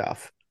making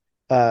stuff,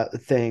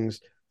 things.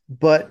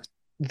 But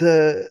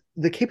the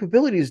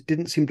capabilities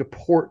didn't seem to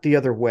port the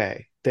other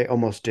way. They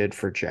almost did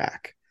for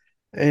Jack,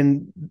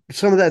 and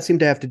some of that seemed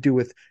to have to do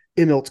with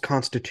Immelt's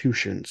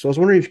constitution. So I was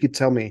wondering if you could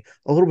tell me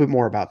a little bit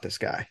more about this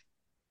guy.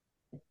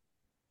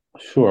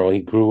 Sure. Well, he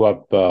grew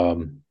up.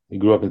 He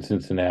grew up in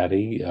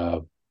Cincinnati.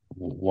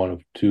 One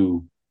of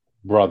two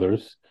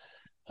brothers.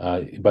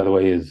 By the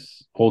way,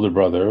 his older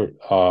brother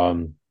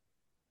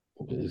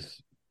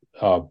is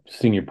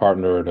senior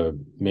partner at a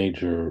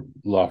major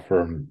law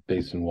firm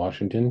based in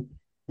Washington,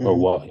 or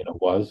Hmm.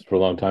 what was for a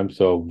long time.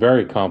 So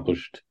very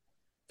accomplished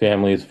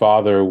family. His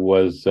father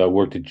was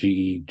worked at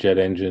GE jet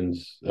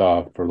engines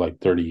for like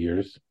 30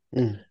 years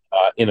Mm.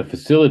 in a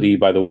facility,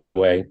 by the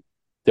way,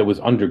 that was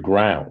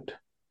underground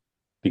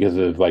because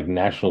of like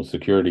national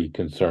security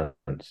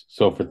concerns.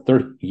 So for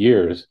 30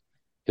 years,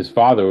 his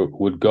father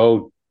would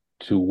go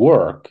to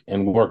work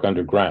and work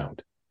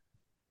underground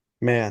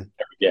Man.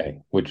 every day,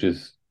 which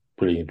is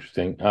pretty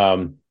interesting.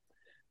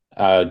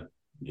 Uh,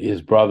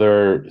 his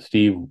brother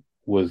Steve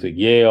was at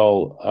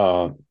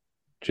Yale.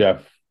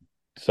 Jeff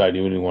decided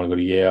he didn't want to go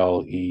to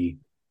Yale. He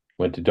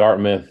went to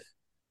Dartmouth,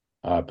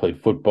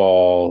 played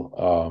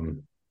football,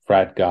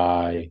 frat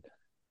guy.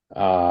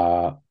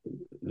 Uh,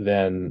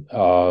 then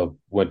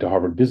went to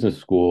Harvard Business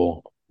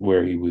School,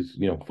 where he was,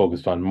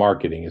 focused on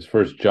marketing. His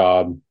first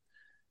job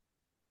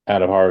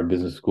out of Harvard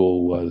Business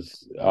School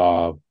was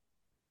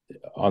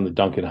on the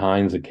Duncan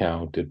Hines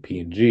account at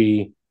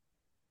P&G,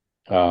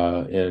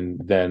 and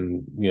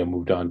then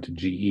moved on to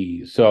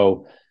GE.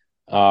 So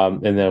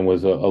and then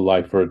was a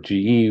lifer at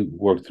GE.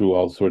 Worked through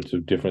all sorts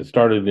of different.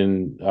 Started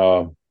in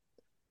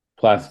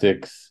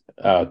plastics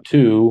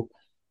too,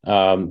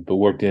 but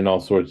worked in all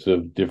sorts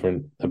of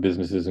different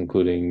businesses,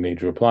 including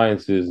major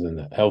appliances and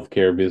the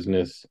healthcare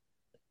business,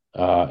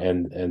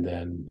 and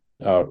then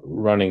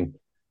running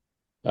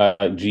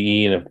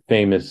GE in a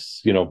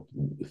famous,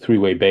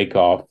 three-way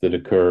bake-off that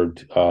occurred,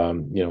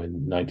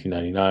 in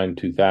 1999,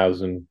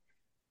 2000,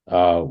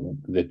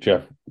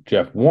 that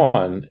Jeff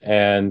won,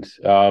 and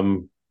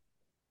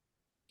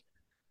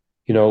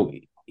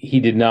he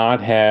did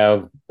not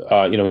have,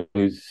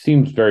 he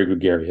seems very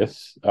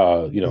gregarious,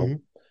 Hmm.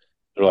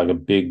 sort of like a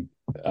big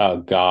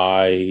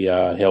guy,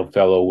 hail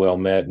fellow, well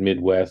met,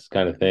 Midwest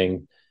kind of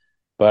thing.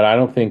 But I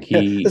don't think Yeah,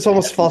 he this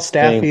almost had the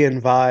same.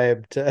 Falstaffian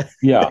vibe to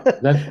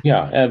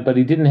But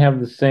he didn't have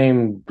the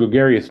same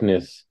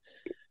gregariousness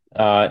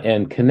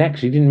and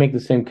connection. He didn't make the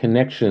same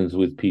connections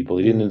with people.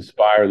 He didn't Mm.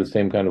 inspire the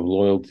same kind of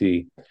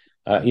loyalty.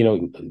 Uh, you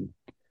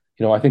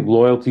know, I think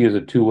loyalty is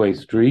a two-way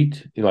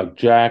street. Like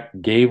Jack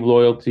gave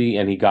loyalty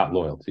and he got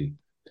loyalty.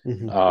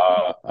 Hmm.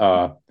 Uh,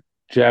 uh,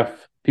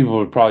 Jeff, people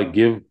would probably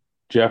give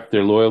Jeff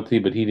their loyalty,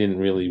 but he didn't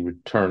really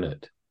return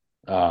it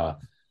uh,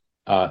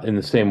 in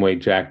the same way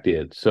Jack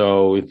did.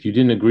 So if you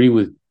didn't agree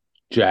with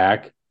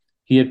Jack,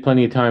 he had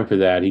plenty of time for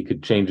that. He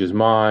could change his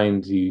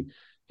mind. He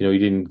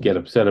didn't get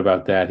upset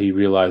about that. He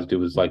realized it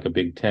was like a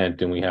big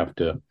tent, and we have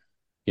to,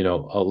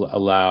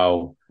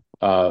 allow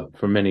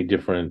for many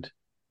different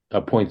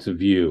points of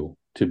view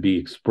to be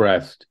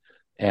expressed,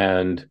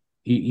 and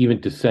even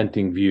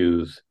dissenting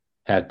views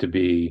had to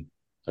be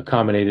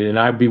accommodated. And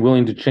I'd be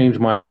willing to change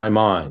my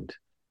mind,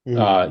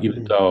 even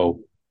Hmm. though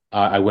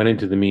I went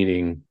into the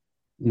meeting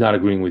not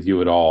agreeing with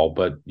you at all.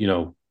 But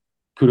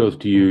kudos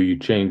to you. You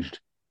changed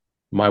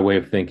my way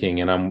of thinking,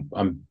 and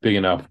I'm big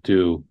enough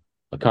to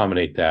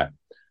accommodate that.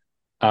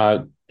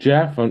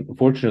 Jeff,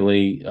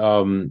 unfortunately,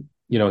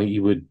 he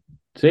would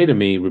say to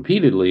me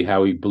repeatedly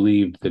how he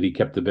believed that he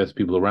kept the best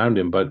people around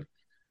him, but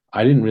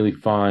I didn't really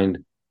find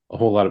a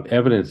whole lot of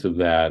evidence of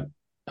that.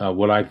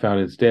 What I found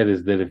instead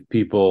is that if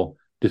people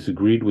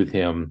disagreed with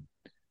him,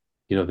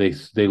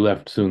 they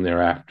left soon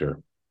thereafter.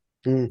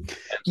 Mm. And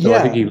so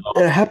I think Yeah, he it lost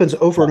happens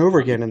over and over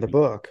again in the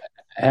book.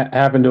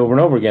 happened over and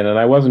over again. And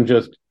I wasn't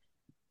just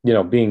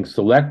being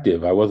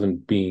selective. I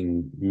wasn't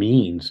being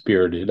mean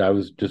spirited. I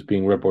was just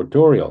being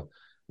reportorial.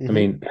 I Hmm.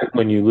 mean,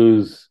 when you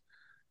lose,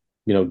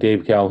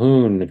 Dave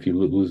Calhoun, if you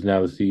lose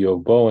now the CEO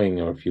of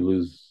Boeing, or if you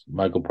lose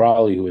Michael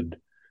Prawley, who had,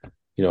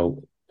 you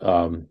know,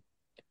 um,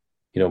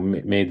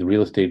 made the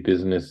real estate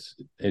business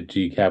at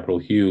G Capital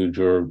huge,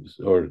 or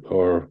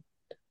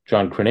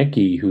John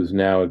Krenicki, who's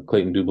now at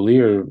Clayton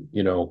Dubilier,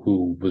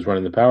 who was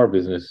running the power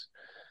business,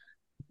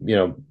 you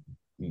know,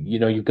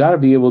 you've got to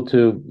be able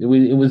to.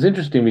 It was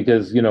interesting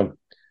because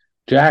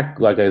Jack,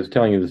 like I was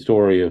telling you the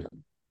story of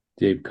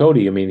Dave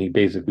Cody. I mean, he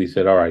basically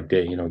said, "All right,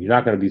 Dave, you're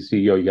not going to be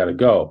CEO. You got to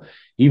go."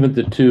 Even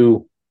the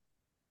two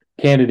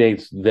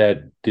candidates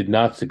that did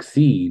not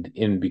succeed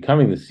in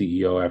becoming the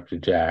CEO after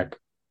Jack,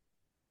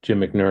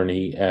 Jim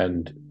McNerney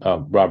and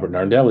Robert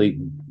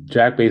Nardelli,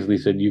 Jack basically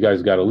said, "You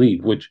guys got to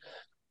leave." Which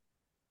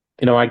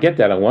I get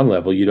that on one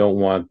level. You don't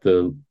want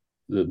the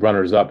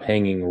runners up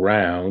hanging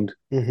around,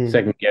 Hmm.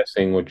 second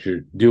guessing what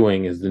you're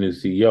doing as the new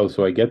CEO.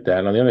 So I get that.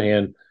 And on the other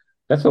hand,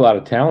 that's a lot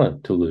of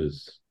talent to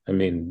lose. I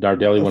mean,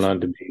 Nardelli went Of,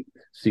 on to be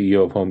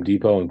CEO of Home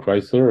Depot and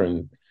Chrysler,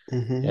 and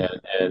hmm.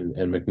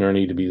 and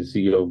McNerney to be the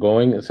CEO of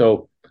Boeing.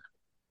 So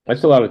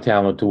that's a lot of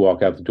talent to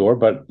walk out the door.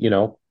 But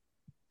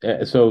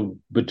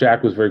but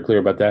Jack was very clear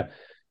about that.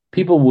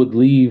 People would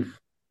leave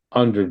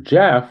under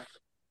Jeff,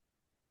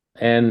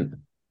 and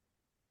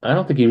I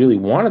don't think he really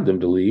wanted them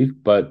to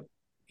leave, but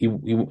he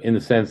in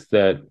the sense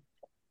that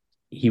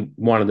he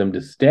wanted them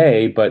to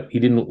stay, but he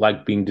didn't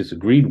like being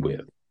disagreed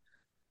with.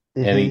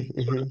 And Hmm.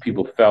 he sort Hmm. of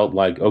people felt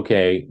like,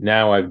 okay,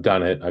 now I've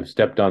done it. I've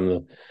stepped on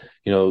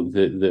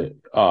the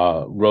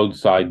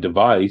roadside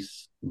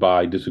device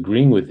by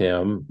disagreeing with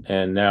him,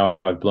 and now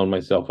I've blown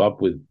myself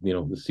up with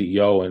the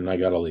CEO, and I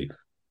got to leave.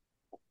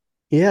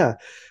 Yeah.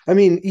 I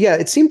mean, yeah,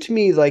 it seemed to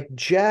me like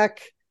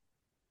Jack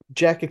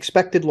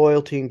expected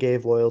loyalty and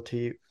gave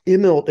loyalty.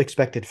 Immelt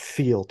expected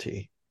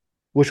fealty,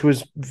 which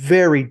was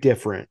very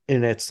different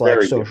in its like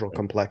Very social different.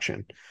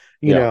 complexion,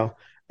 you Yeah. know.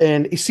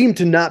 And he seemed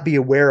to not be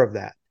aware of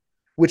that,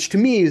 which to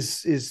me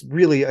is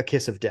really a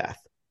kiss of death,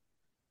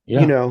 Yeah.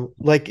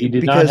 He like did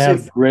not because have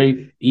if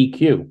great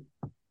EQ,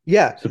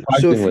 yeah, so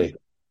if surprisingly.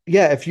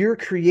 yeah, if you're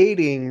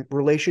creating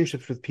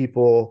relationships with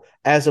people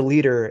as a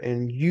leader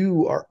and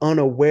you are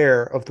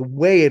unaware of the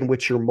way in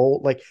which you're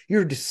like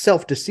you're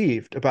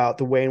self-deceived about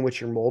the way in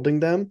which you're molding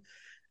them,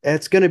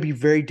 it's going to be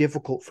very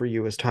difficult for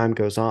you as time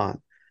goes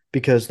on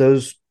because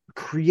those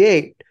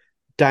create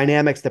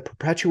dynamics that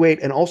perpetuate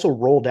and also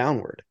roll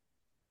downward.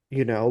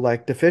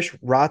 Like the fish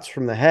rots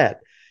from the head.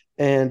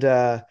 And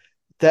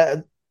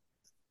that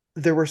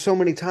there were so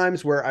many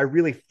times where I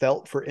really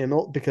felt for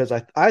Immelt because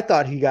I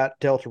thought he got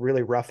dealt a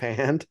really rough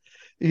hand,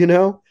 you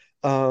know?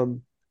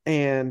 Um,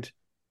 and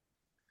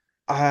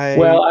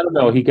Well, I, I don't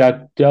know. He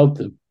got dealt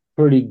a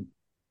pretty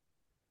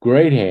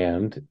great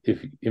hand.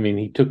 If I mean,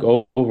 he took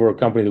over a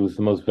company that was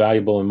the most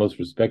valuable and most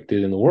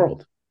respected in the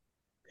world.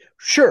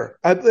 sure.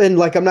 And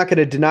like, I'm not going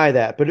to deny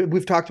that, but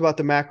we've talked about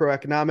the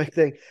macroeconomic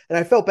thing. And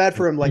I felt bad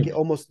for him, like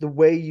almost the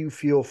way you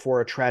feel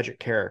for a tragic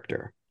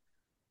character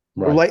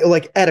or Right.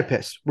 like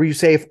Oedipus, where you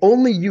say, if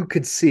only you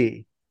could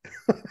see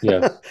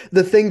Yes.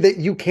 the thing that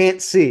you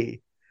can't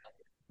see,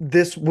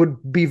 this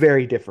would be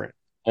very different.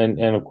 And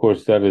of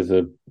course that is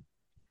a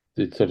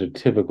it's such a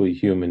typically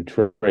human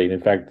trait. In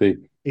fact,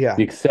 Yeah.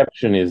 the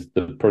exception is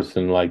the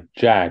person like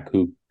Jack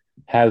who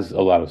has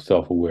a lot of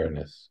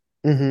self-awareness,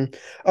 Hmm.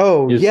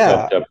 Oh, is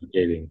yeah.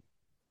 self-deprecating,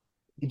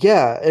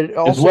 Yeah. It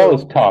as well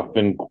also, as tough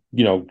and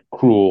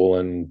cruel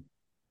and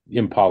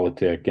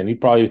impolitic. And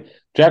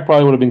Jack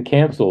probably would have been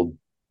canceled,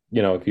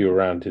 if you were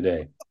around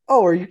today.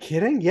 oh, are you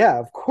kidding? Yeah,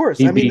 of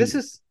course. I He'd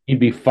mean,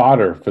 be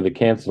fodder for the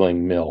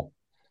canceling mill.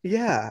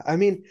 yeah, I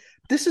mean,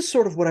 this is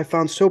sort of what I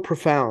found so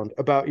profound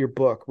about your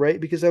book, right?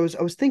 Because I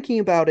was thinking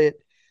about it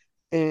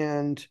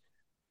and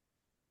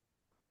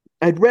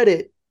I'd read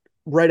it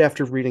right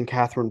after reading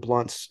Catherine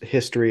Blunt's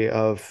history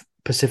of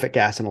Pacific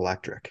Gas and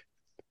Electric.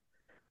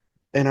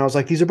 And I was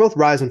like, these are both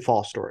rise and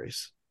fall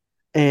stories.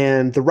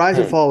 And the rise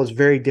and Hmm. fall is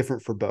very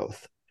different for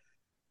both.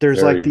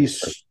 There's like Very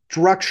these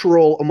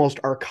structural,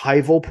 almost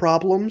archival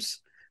problems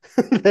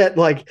that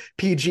like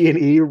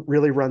PG&E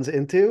really runs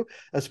into,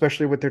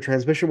 especially with their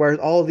transmission wires,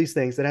 all of these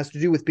things that has to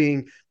do with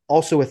being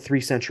also a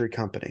 3 century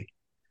company.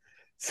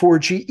 For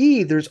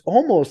GE, there's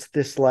almost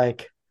this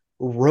like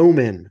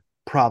Roman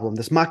problem,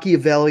 this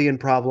Machiavellian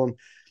problem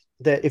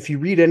that if you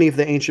read any of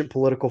the ancient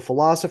political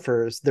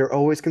philosophers, they're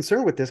always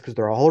concerned with this because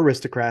they're all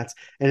aristocrats,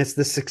 and it's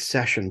the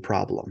succession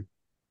problem.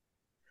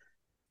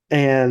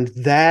 And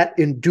that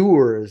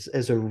endures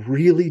as a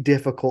really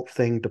difficult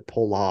thing to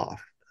pull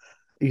off.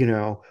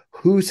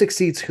 Who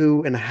succeeds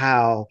who and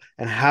how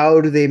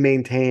do they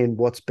maintain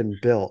what's been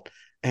built?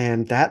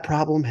 And that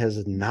problem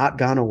has not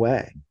gone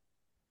away.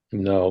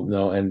 No,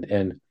 no,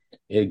 and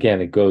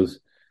again, it goes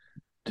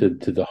to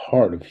the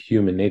heart of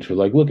human nature.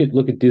 Like look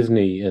at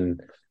Disney and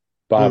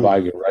Bob Mm,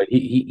 Iger, right?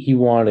 He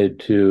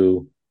wanted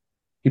to.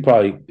 He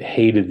probably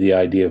hated the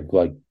idea of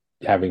like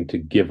having to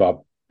give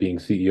up being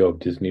CEO of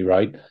Disney,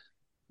 right?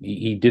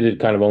 He did it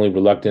kind of only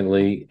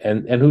reluctantly.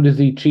 And who does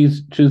he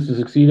choose to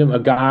succeed him? A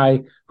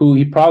guy who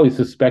he probably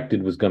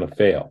suspected was going to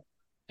fail.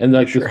 And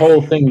like this sure.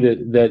 whole thing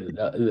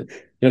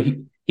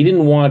he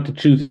didn't want to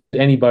choose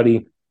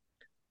anybody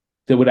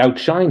that would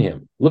outshine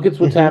him. Look at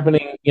what's Hmm.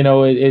 happening, at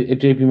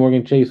JP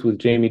Morgan Chase with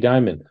Jamie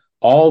Dimon.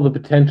 All the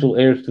potential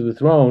heirs to the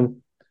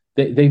throne,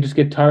 they just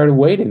get tired of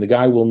waiting. The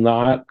guy will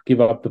not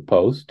give up the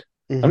post.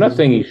 I'm not Hmm.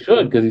 saying he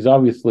should because he's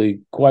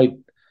obviously quite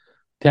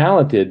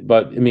talented,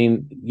 but I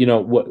mean,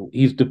 what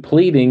he's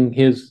depleting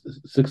his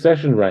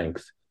succession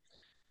ranks.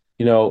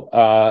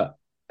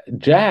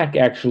 Jack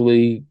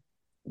actually,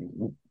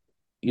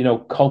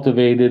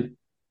 cultivated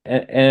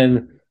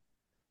an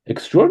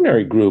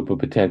extraordinary group of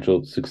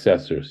potential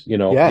successors.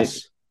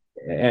 Yes.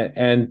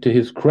 And to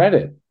his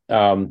credit,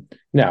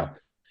 now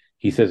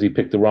he says he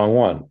picked the wrong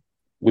one,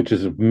 which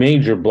is a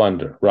major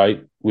blunder,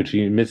 right? Which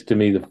he admits to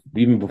me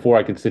even before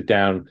I could sit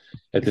down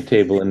at the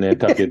table in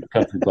Nantucket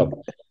Country Club.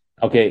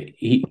 Okay,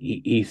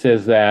 he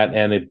says that,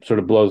 and it sort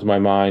of blows my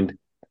mind.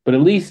 But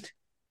at least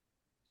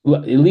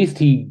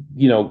he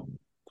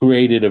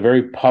created a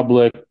very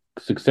public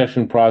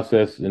succession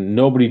process, and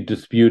nobody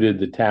disputed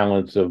the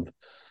talents of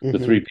the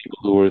three Hmm. people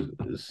who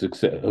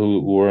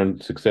were in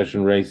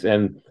succession race,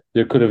 and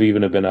there could have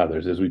even have been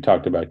others, as we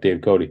talked about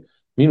Dave Cody.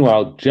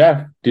 Meanwhile,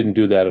 Jeff didn't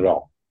do that at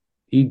all.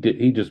 He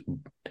just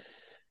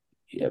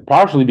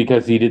partially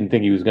because he didn't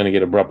think he was going to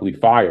get abruptly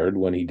fired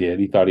when he did.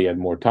 He thought he had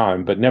more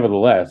time, but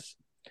nevertheless,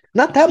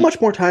 Not that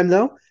much more time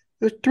though.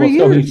 It was three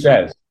well, so he years.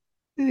 says.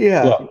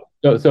 Yeah.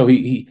 Well, so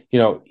he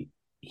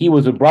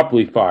was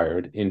abruptly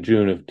fired in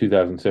June of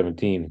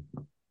 2017.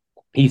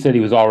 He said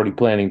he was already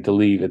planning to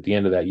leave at the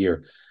end of that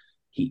year.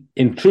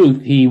 In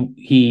truth,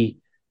 he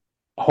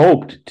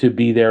hoped to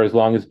be there as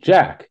long as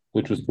Jack,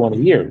 which was 20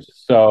 Hmm. years.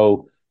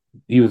 So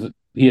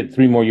he had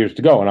 3 more years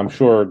to go, and I'm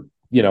sure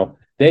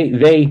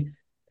they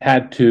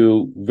had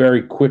to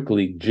very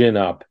quickly gin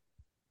up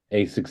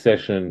a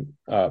succession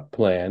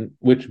plan,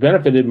 which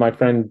benefited my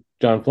friend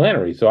John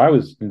Flannery. So I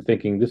was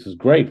thinking, this is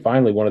great.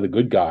 Finally, one of the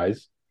good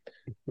guys,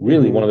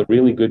 really one Hmm. of the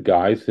really good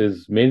guys,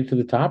 has made it to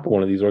the top of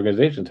one of these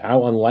organizations.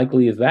 How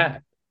unlikely is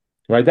that?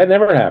 Right? That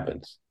never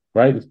happens.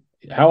 Right?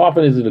 How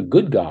often is it a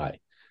good guy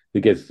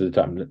that gets to the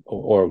top,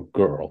 or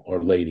girl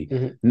or lady?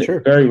 Hmm. Sure.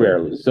 Very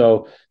rarely.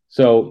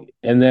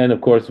 And then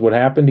of course, what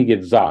happened? He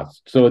gets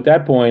zotzed. So at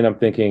that point, I'm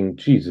thinking,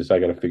 Jesus, I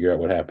got to figure out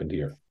what happened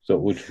here. So,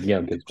 which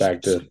again gets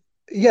back to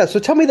Yeah, so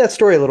tell me that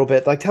story a little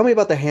bit. Like, tell me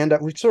about the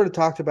handout. We sort of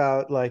talked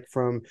about like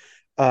from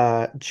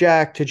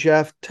Jack to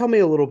Jeff. Tell me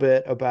a little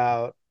bit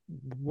about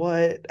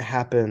what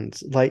happened.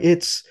 Like,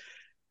 it's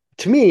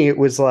to me, it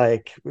was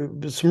like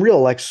it was some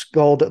real like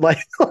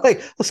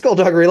like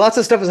skullduggery. Lots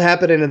of stuff is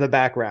happening in the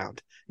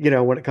background,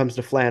 when it comes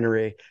to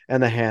Flannery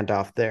and the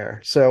handoff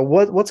there. So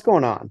what's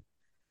going on?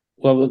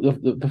 well,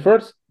 the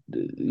first,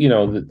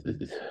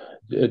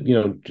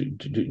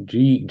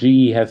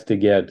 GE has to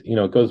get,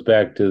 it goes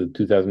back to the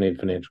 2008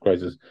 financial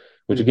crisis,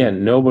 which Hmm.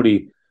 again,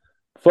 nobody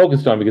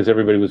focused on because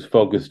everybody was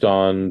focused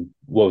on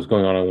what was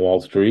going on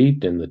Wall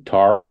Street and the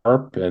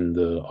TARP and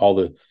all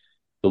the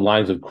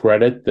lines of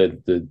credit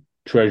that the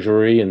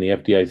Treasury and the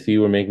FDIC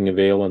were making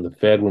available and the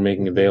Fed were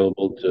making Hmm.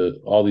 available to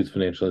all these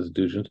financial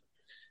institutions.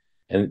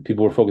 And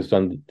people were focused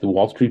on the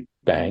Wall Street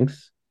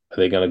banks. Are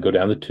they going to go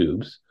down the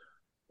tubes?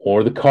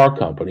 Or the car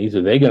companies,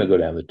 are they going to go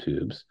down the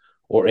tubes?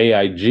 Or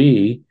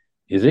AIG,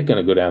 is it going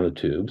to go down the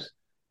tubes?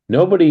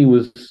 Nobody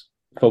was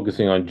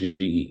focusing on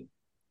GE.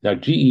 Now,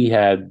 GE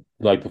had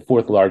like the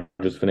fourth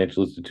largest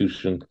financial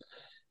institution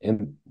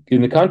in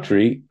the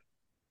country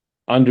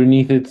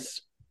underneath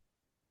its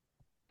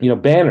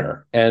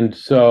banner. And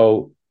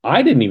so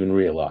I didn't even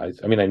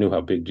realize, I mean, I knew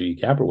how big GE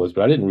Capital was,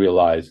 but I didn't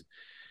realize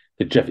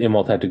that Jeff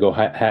Immelt had to go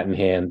hat in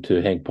hand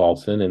to Hank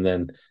Paulson and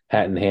then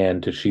hat in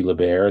hand to Sheila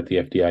Bair at the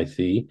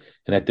FDIC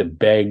and had to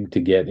beg to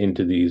get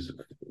into these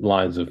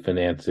lines of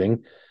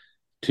financing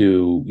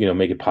to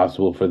make it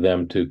possible for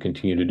them to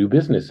continue to do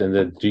business, and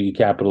that GE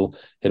Capital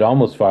had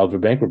almost filed for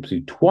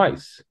bankruptcy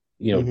twice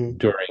Hmm.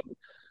 during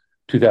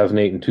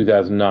 2008 and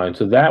 2009.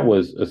 So that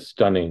was a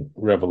stunning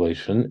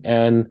revelation.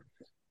 And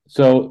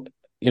so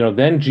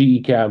then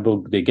GE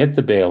Capital, they get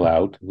the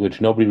bailout,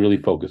 which nobody really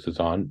focuses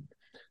on.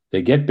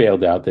 They get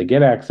bailed out. They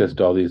get access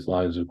to all these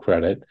lines of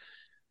credit,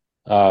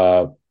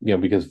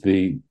 because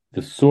the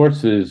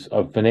sources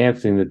of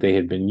financing that they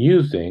had been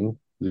using,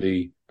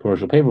 the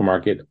commercial paper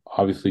market,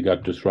 obviously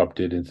got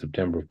disrupted in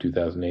September of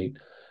 2008.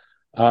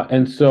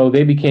 And so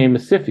they became a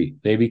SIFI.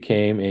 They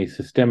became a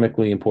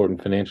systemically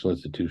important financial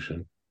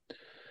institution,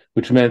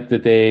 which meant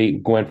that they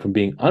went from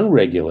being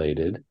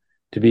unregulated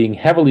to being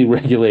heavily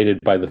regulated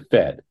by the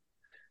Fed.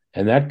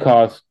 And that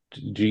cost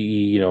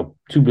GE, $2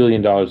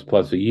 billion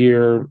plus a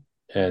year.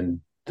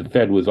 And the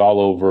Fed was all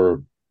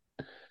over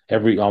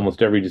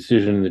almost every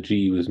decision that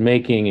GE was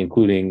making,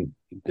 including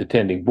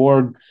attending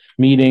board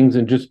meetings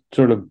and just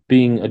sort of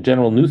being a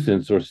general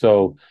nuisance, or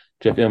so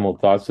Jeff Immelt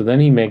thought. So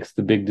then he makes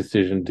the big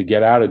decision to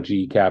get out of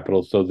GE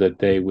Capital so that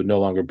they would no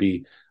longer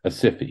be a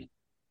SIFI.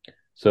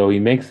 So he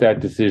makes that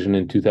decision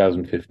in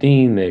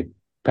 2015. They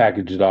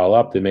package it all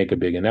up. They make a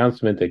big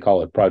announcement. They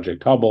call it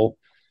Project Hubble.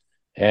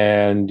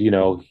 And,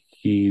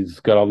 he's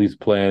got all these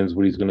plans,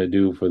 what he's going to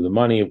do for the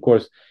money. Of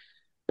course,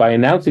 by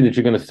announcing that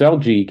you're going to sell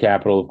GE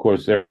Capital, of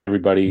course,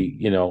 everybody,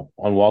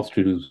 on Wall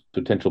Street who's a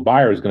potential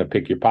buyer is going to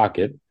pick your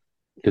pocket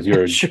because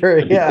you're Sure.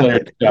 a Yeah.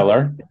 declared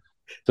seller.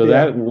 So Yeah.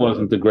 that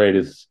wasn't the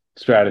greatest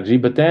strategy.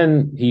 But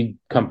then he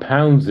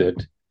compounds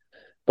it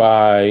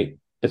by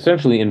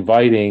essentially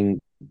inviting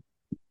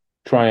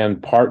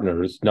Trian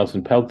Partners,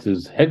 Nelson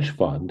Peltz's hedge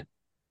fund,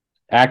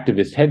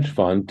 activist hedge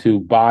fund, to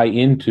buy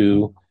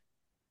into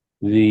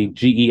the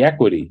GE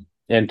equity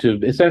and to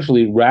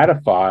essentially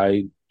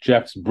ratify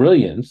Jeff's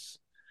brilliance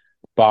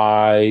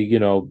by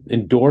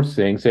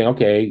endorsing, saying,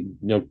 okay,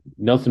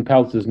 Nelson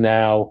Peltz is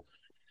now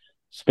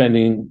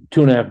spending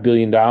 $2.5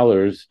 billion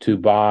to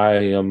buy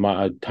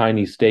a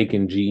tiny stake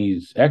in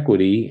GE's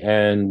equity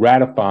and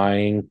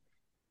ratifying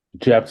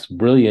Jeff's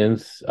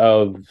brilliance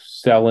of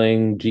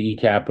selling GE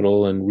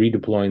Capital and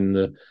redeploying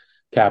the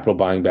capital,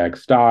 buying back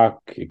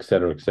stock, et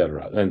cetera, et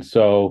cetera. And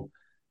so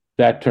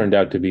that turned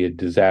out to be a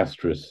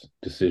disastrous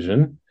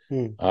decision.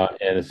 Hmm.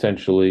 And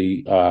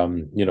essentially,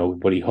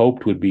 what he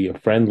hoped would be a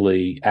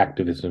friendly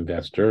activist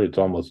investor. It's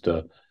almost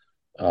the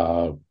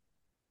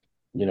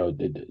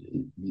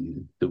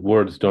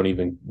words don't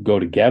even go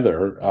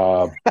together.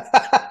 A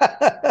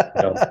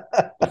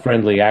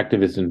friendly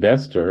activist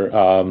investor.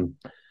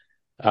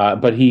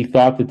 But he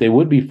thought that they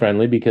would be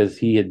friendly because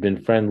he had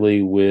been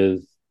friendly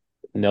with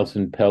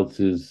Nelson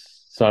Peltz's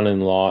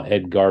son-in-law,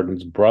 Ed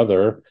Garden's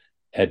brother,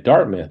 at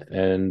Dartmouth,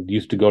 and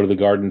used to go to the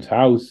Garden's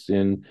house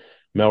in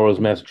Melrose,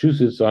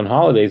 Massachusetts on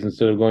holidays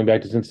instead of going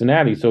back to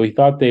Cincinnati. So he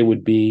thought they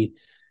would be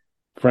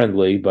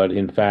friendly, but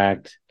in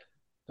fact,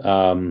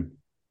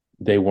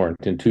 they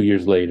weren't. And 2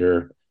 years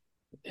later,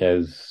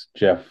 as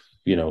Jeff,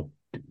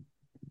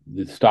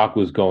 the stock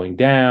was going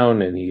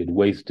down, and he had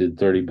wasted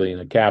 30 billion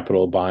of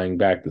capital buying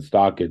back the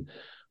stock at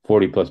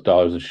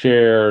 $40+ a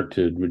share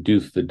to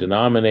reduce the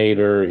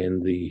denominator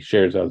in the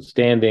shares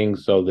outstanding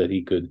so that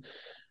he could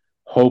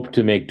hope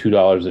to make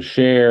 $2 a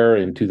share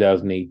in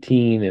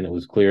 2018, and it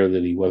was clear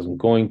that he wasn't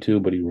going to,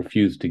 but he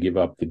refused to give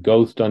up the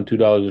ghost on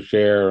 $2 a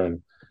share.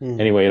 And Mm.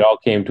 anyway, it all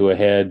came to a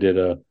head at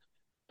a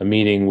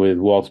meeting with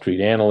Wall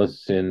Street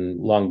analysts in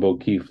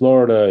Longboat Key,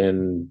 Florida,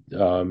 in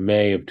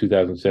May of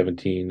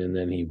 2017, and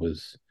then he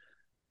was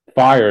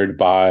fired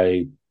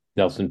by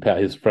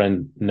his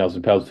friend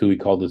Nelson Peltz, who he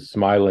called the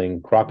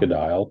smiling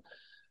crocodile,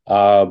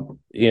 uh,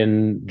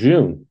 in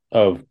June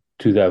of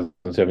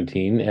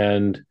 2017,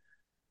 and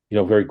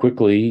very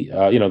quickly,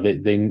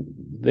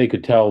 they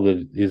could tell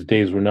that his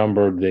days were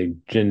numbered. They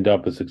ginned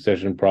up a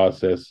succession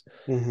process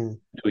Mm-hmm.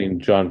 between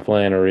John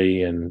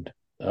Flannery and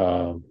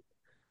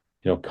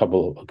a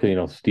couple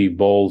of, Steve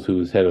Bowles, who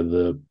was head of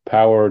the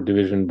power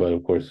division, but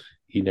of course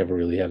he never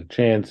really had a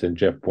chance, and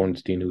Jeff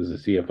Bornstein, who was the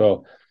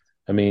CFO.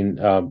 I mean,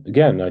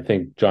 again, I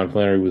think John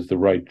Flannery was the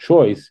right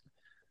choice,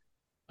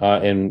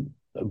 and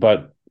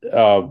but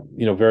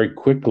very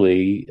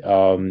quickly,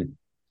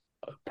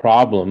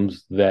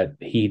 problems that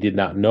he did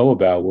not know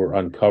about were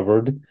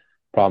uncovered.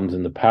 Problems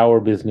in the power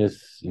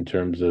business in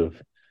terms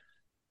of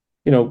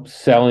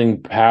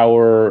selling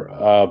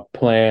power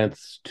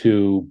plants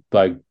to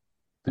like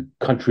the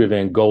country of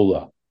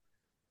Angola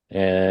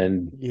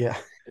and Yeah.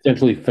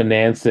 essentially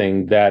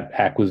financing that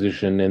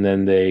acquisition, and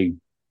then they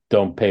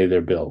don't pay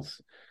their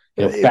bills.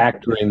 It,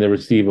 Factoring the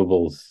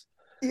receivables.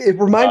 it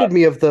Uh, reminded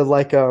me of the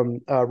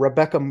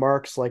Rebecca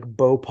Marks like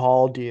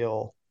Bhopal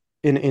deal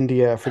in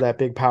India for that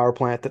big power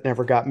plant that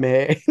never got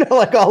made.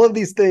 Like all of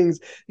these things,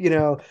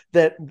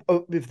 that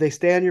if they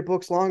stay on your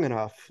books long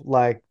enough,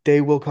 like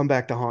they will come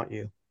back to haunt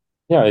you.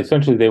 yeah,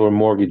 essentially they were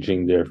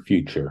mortgaging their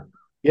future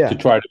to Yeah.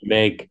 try to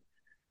make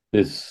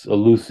this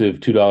elusive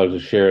 $2 a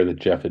share that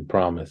Jeff had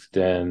promised.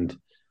 And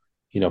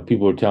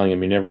people were telling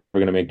him you're never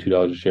going to make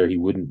 $2 a share. He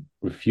wouldn't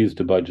refuse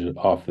to budget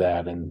off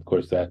that, and of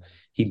course that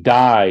he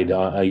died.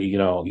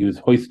 He was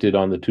hoisted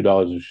on the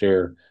 $2 a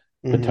share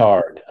Mm-hmm.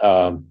 petard.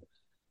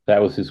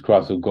 That was his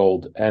cross of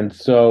gold, and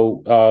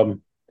so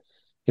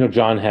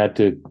John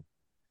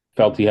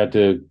felt he had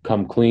to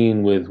come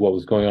clean with what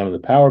was going on in the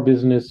power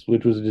business,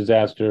 which was a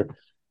disaster,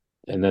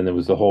 and then there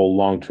was the whole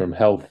long-term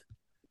health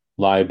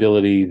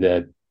liability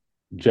that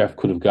Jeff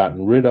could have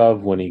gotten rid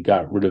of when he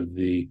got rid of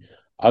the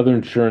other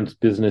insurance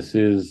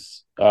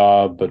businesses,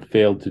 but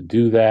failed to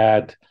do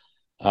that.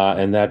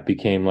 And that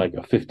became like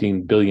a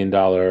 $15 billion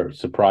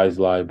surprise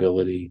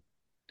liability,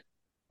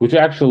 which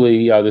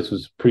actually, this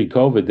was pre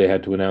COVID. They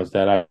had to announce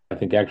that. I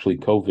think actually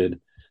COVID,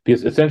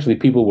 because essentially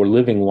people were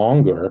living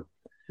longer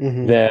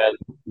Mm-hmm.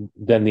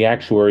 than the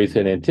actuaries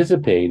had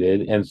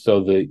anticipated, and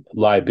so the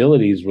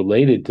liabilities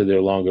related to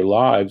their longer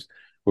lives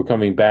were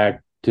coming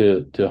back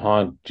to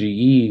haunt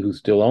GE, who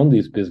still owned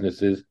these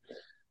businesses.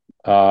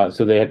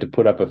 So they had to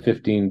put up a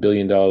 $15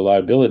 billion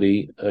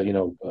liability,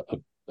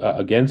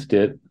 against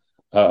it,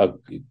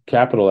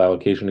 capital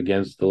allocation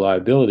against the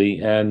liability,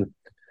 and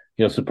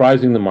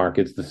surprising the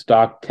markets, the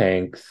stock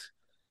tanks.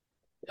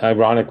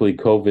 Ironically,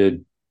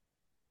 COVID,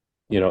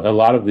 a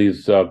lot of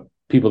these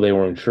people they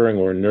were insuring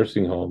were in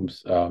nursing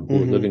homes, who were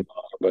Mm-hmm. living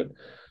longer, but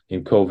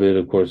in COVID,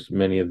 of course,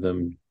 many of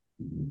them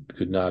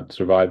could not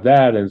survive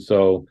that, and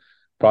so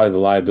probably the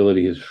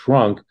liability has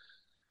shrunk.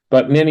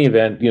 But in any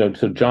event,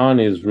 so John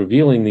is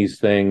revealing these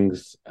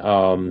things,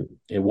 in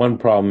one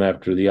problem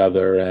after the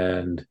other,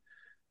 and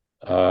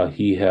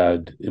he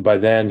had by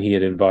then he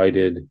had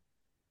invited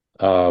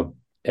uh,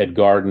 Ed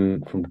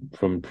Garden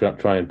from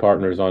Trian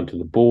Partners onto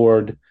the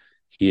board.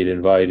 He had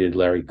invited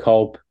Larry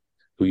Culp,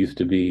 who used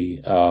to be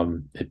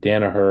at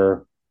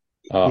Danaher,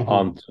 Mm-hmm.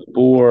 onto the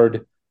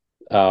board,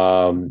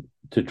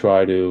 to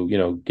try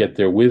to get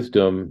their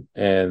wisdom,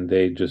 and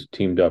they just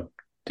teamed up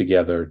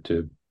together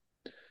to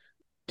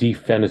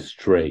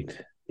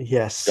defenestrate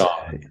Yes.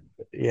 John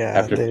Yeah.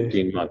 after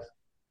 15 months.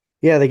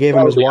 They gave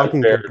him his Totally walking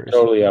unfair, papers.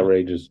 totally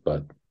outrageous,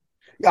 but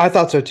I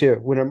thought so too.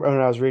 When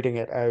I was reading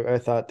it, I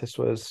thought this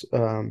was,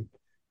 I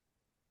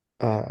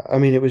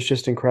mean, it was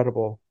just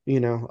incredible.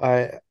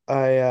 I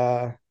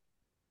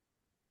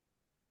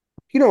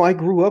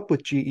grew up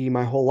with GE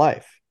my whole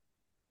life.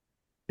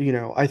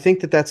 I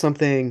think that that's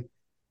something,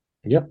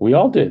 yep, we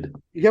all did.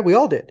 yeah, we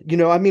all did.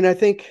 I mean, I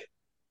think,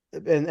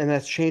 and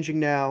that's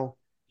changing now.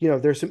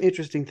 There's some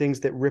interesting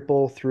things that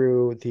ripple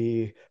through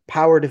the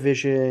power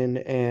division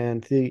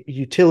and the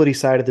utility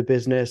side of the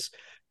business,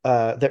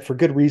 that for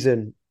good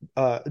reason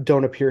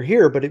don't appear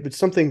here. But it was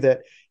something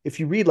that if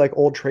you read like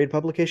old trade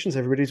publications,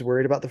 everybody's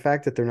worried about the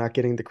fact that they're not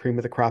getting the cream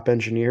of the crop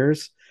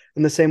engineers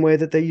in the same way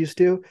that they used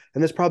to.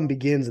 And this problem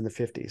begins in the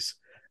 50s.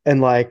 And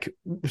like,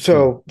 Hmm.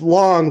 so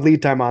long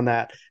lead time on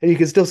that. And you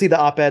can still see the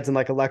op-eds in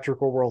like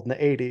electrical world in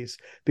the 80s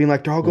being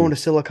like, they're all going Hmm.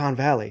 to Silicon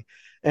Valley.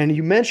 And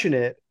you mention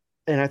it,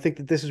 and I think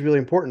that this is really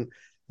important,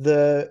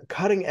 the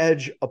cutting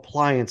edge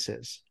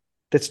appliances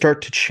that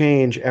start to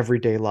change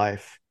everyday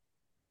life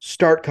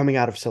start coming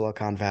out of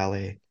Silicon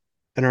Valley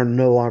and are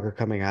no longer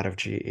coming out of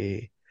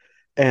GE.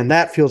 And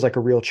that feels like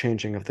a real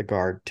changing of the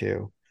guard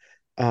too.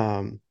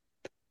 Um,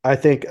 I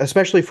think,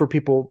 especially for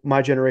people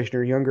my generation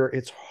or younger,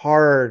 it's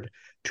hard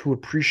to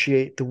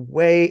appreciate the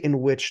way in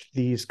which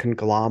these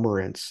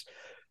conglomerates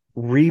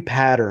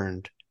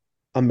repatterned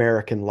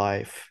American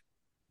life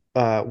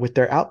with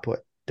their output,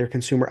 their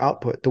consumer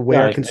output, the way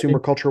Yeah, our I consumer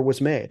think culture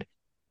was made.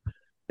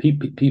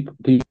 people,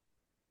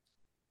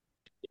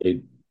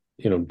 it,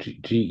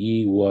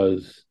 GE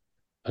was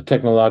a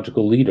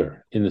technological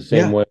leader in the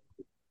same Yeah, way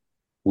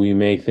we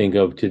may think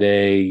of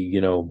today,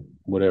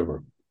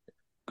 whatever,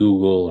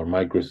 Google or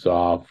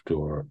Microsoft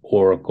or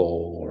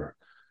Oracle or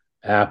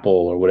Apple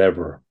or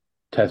whatever,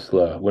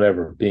 Tesla,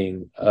 whatever,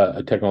 being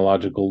a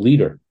technological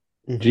leader.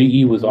 mm-hmm.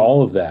 GE was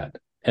all of that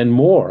and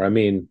more. I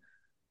mean,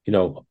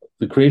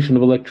 the creation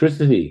of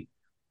electricity,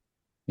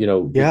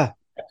 the Yeah,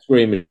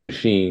 X-ray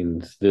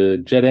machines, the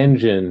jet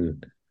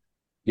engine,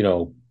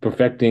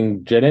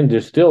 perfecting jet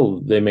engines.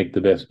 Still, they make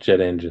the best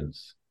jet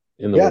engines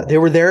in the yeah, they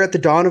world. were there at the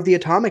dawn of the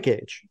atomic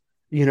age.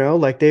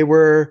 Like they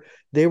were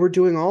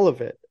doing all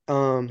of it.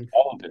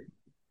 All of it.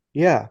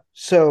 Yeah.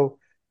 So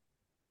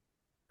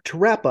to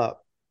wrap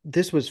up,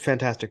 this was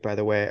fantastic, by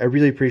the way. I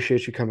really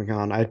appreciate you coming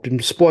on. I've been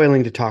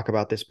spoiling to talk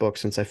about this book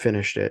since I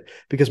finished it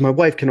because my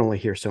wife can only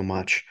hear so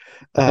much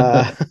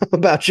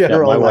about Yeah,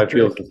 General my wife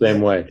feels Electric. the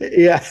same way.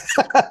 Yeah.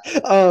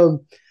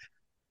 um,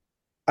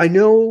 I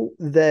know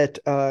that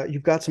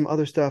you've got some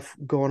other stuff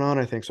going on,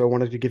 I think. So I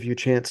wanted to give you a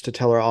chance to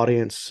tell our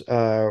audience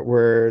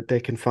where they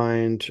can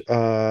find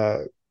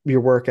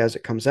your work as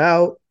it comes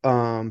out.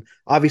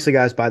 Obviously,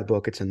 guys, buy the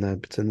book. It's in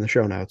the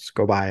show notes.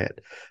 Go buy it.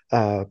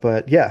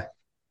 But yeah,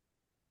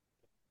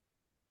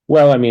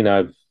 Well, I mean,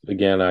 I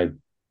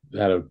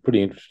had a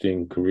pretty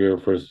interesting career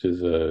first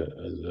as a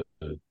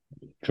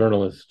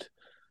journalist,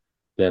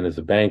 then as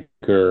a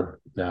banker,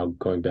 now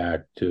going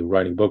back to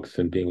writing books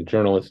and being a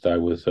journalist. I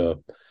was a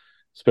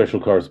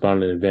special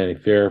correspondent at Vanity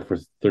Fair for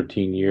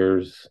 13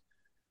 years,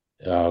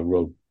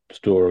 wrote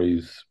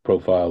stories,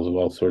 profiles of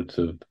all sorts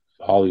of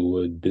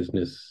Hollywood,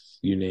 business,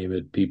 you name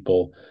it,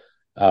 people.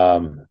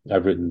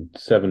 I've written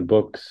 7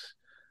 books,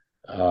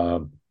 uh,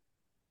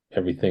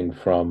 everything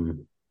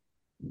from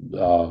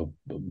a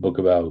book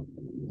about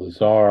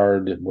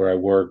Lazard, where I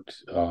worked,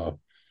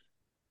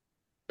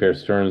 Bear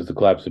Stearns, the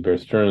collapse of Bear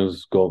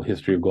Stearns,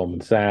 history of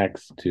Goldman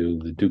Sachs, to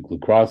the Duke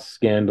lacrosse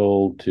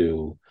scandal,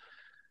 to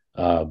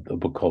a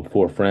book called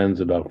Four Friends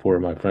about 4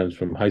 of my friends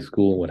from high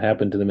school and what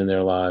happened to them in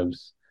their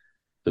lives,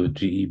 the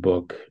GE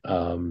book.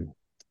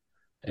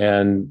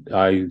 And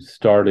I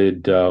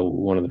started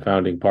one of the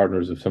founding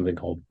partners of something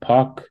called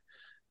Puck,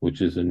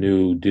 which is a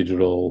new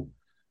digital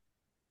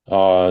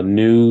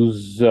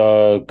news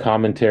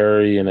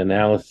commentary and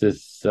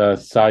analysis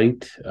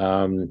site,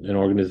 an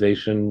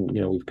organization.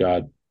 We've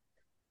got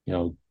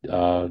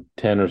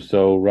 10 or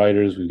so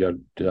writers. We've got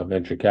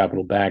venture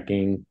capital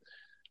backing.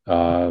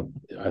 I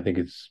think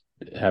it's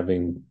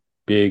having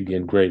big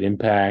and great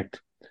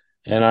impact.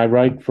 And I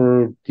write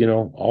for,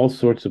 all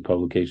sorts of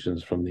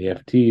publications from the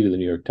FT to the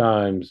New York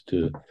Times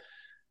to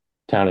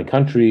Town and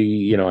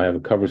Country. I have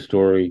a cover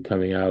story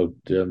coming out,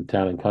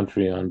 Town and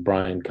Country, on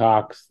Brian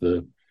Cox,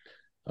 the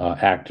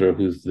actor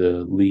who's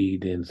the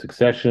lead in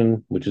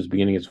Succession, which is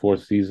beginning its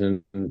 4th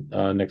season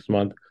next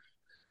month.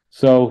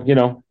 So,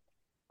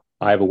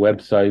 I have a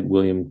website,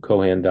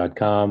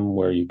 williamcohan.com,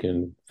 where you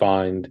can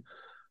find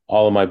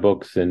all of my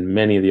books and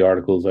many of the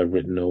articles I've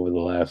written over the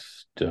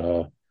last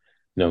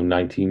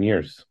 19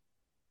 years.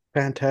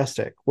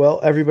 fantastic.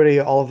 Well, everybody,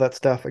 all of that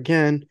stuff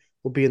again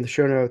will be in the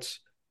show notes.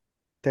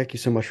 Thank you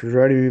so much for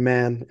joining me,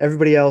 man.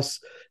 Everybody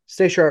else,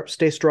 stay sharp,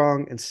 stay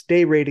strong, and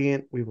stay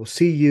radiant. We will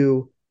see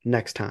you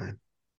next time.